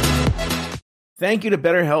 Thank you to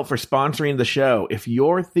BetterHelp for sponsoring the show. If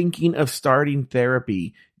you're thinking of starting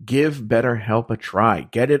therapy, give BetterHelp a try.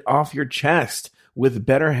 Get it off your chest with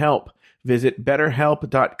BetterHelp. Visit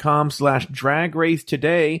BetterHelp.com/dragrace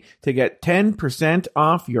today to get 10%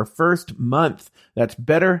 off your first month. That's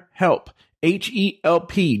BetterHelp,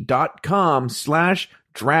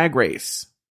 HELP.com/dragrace.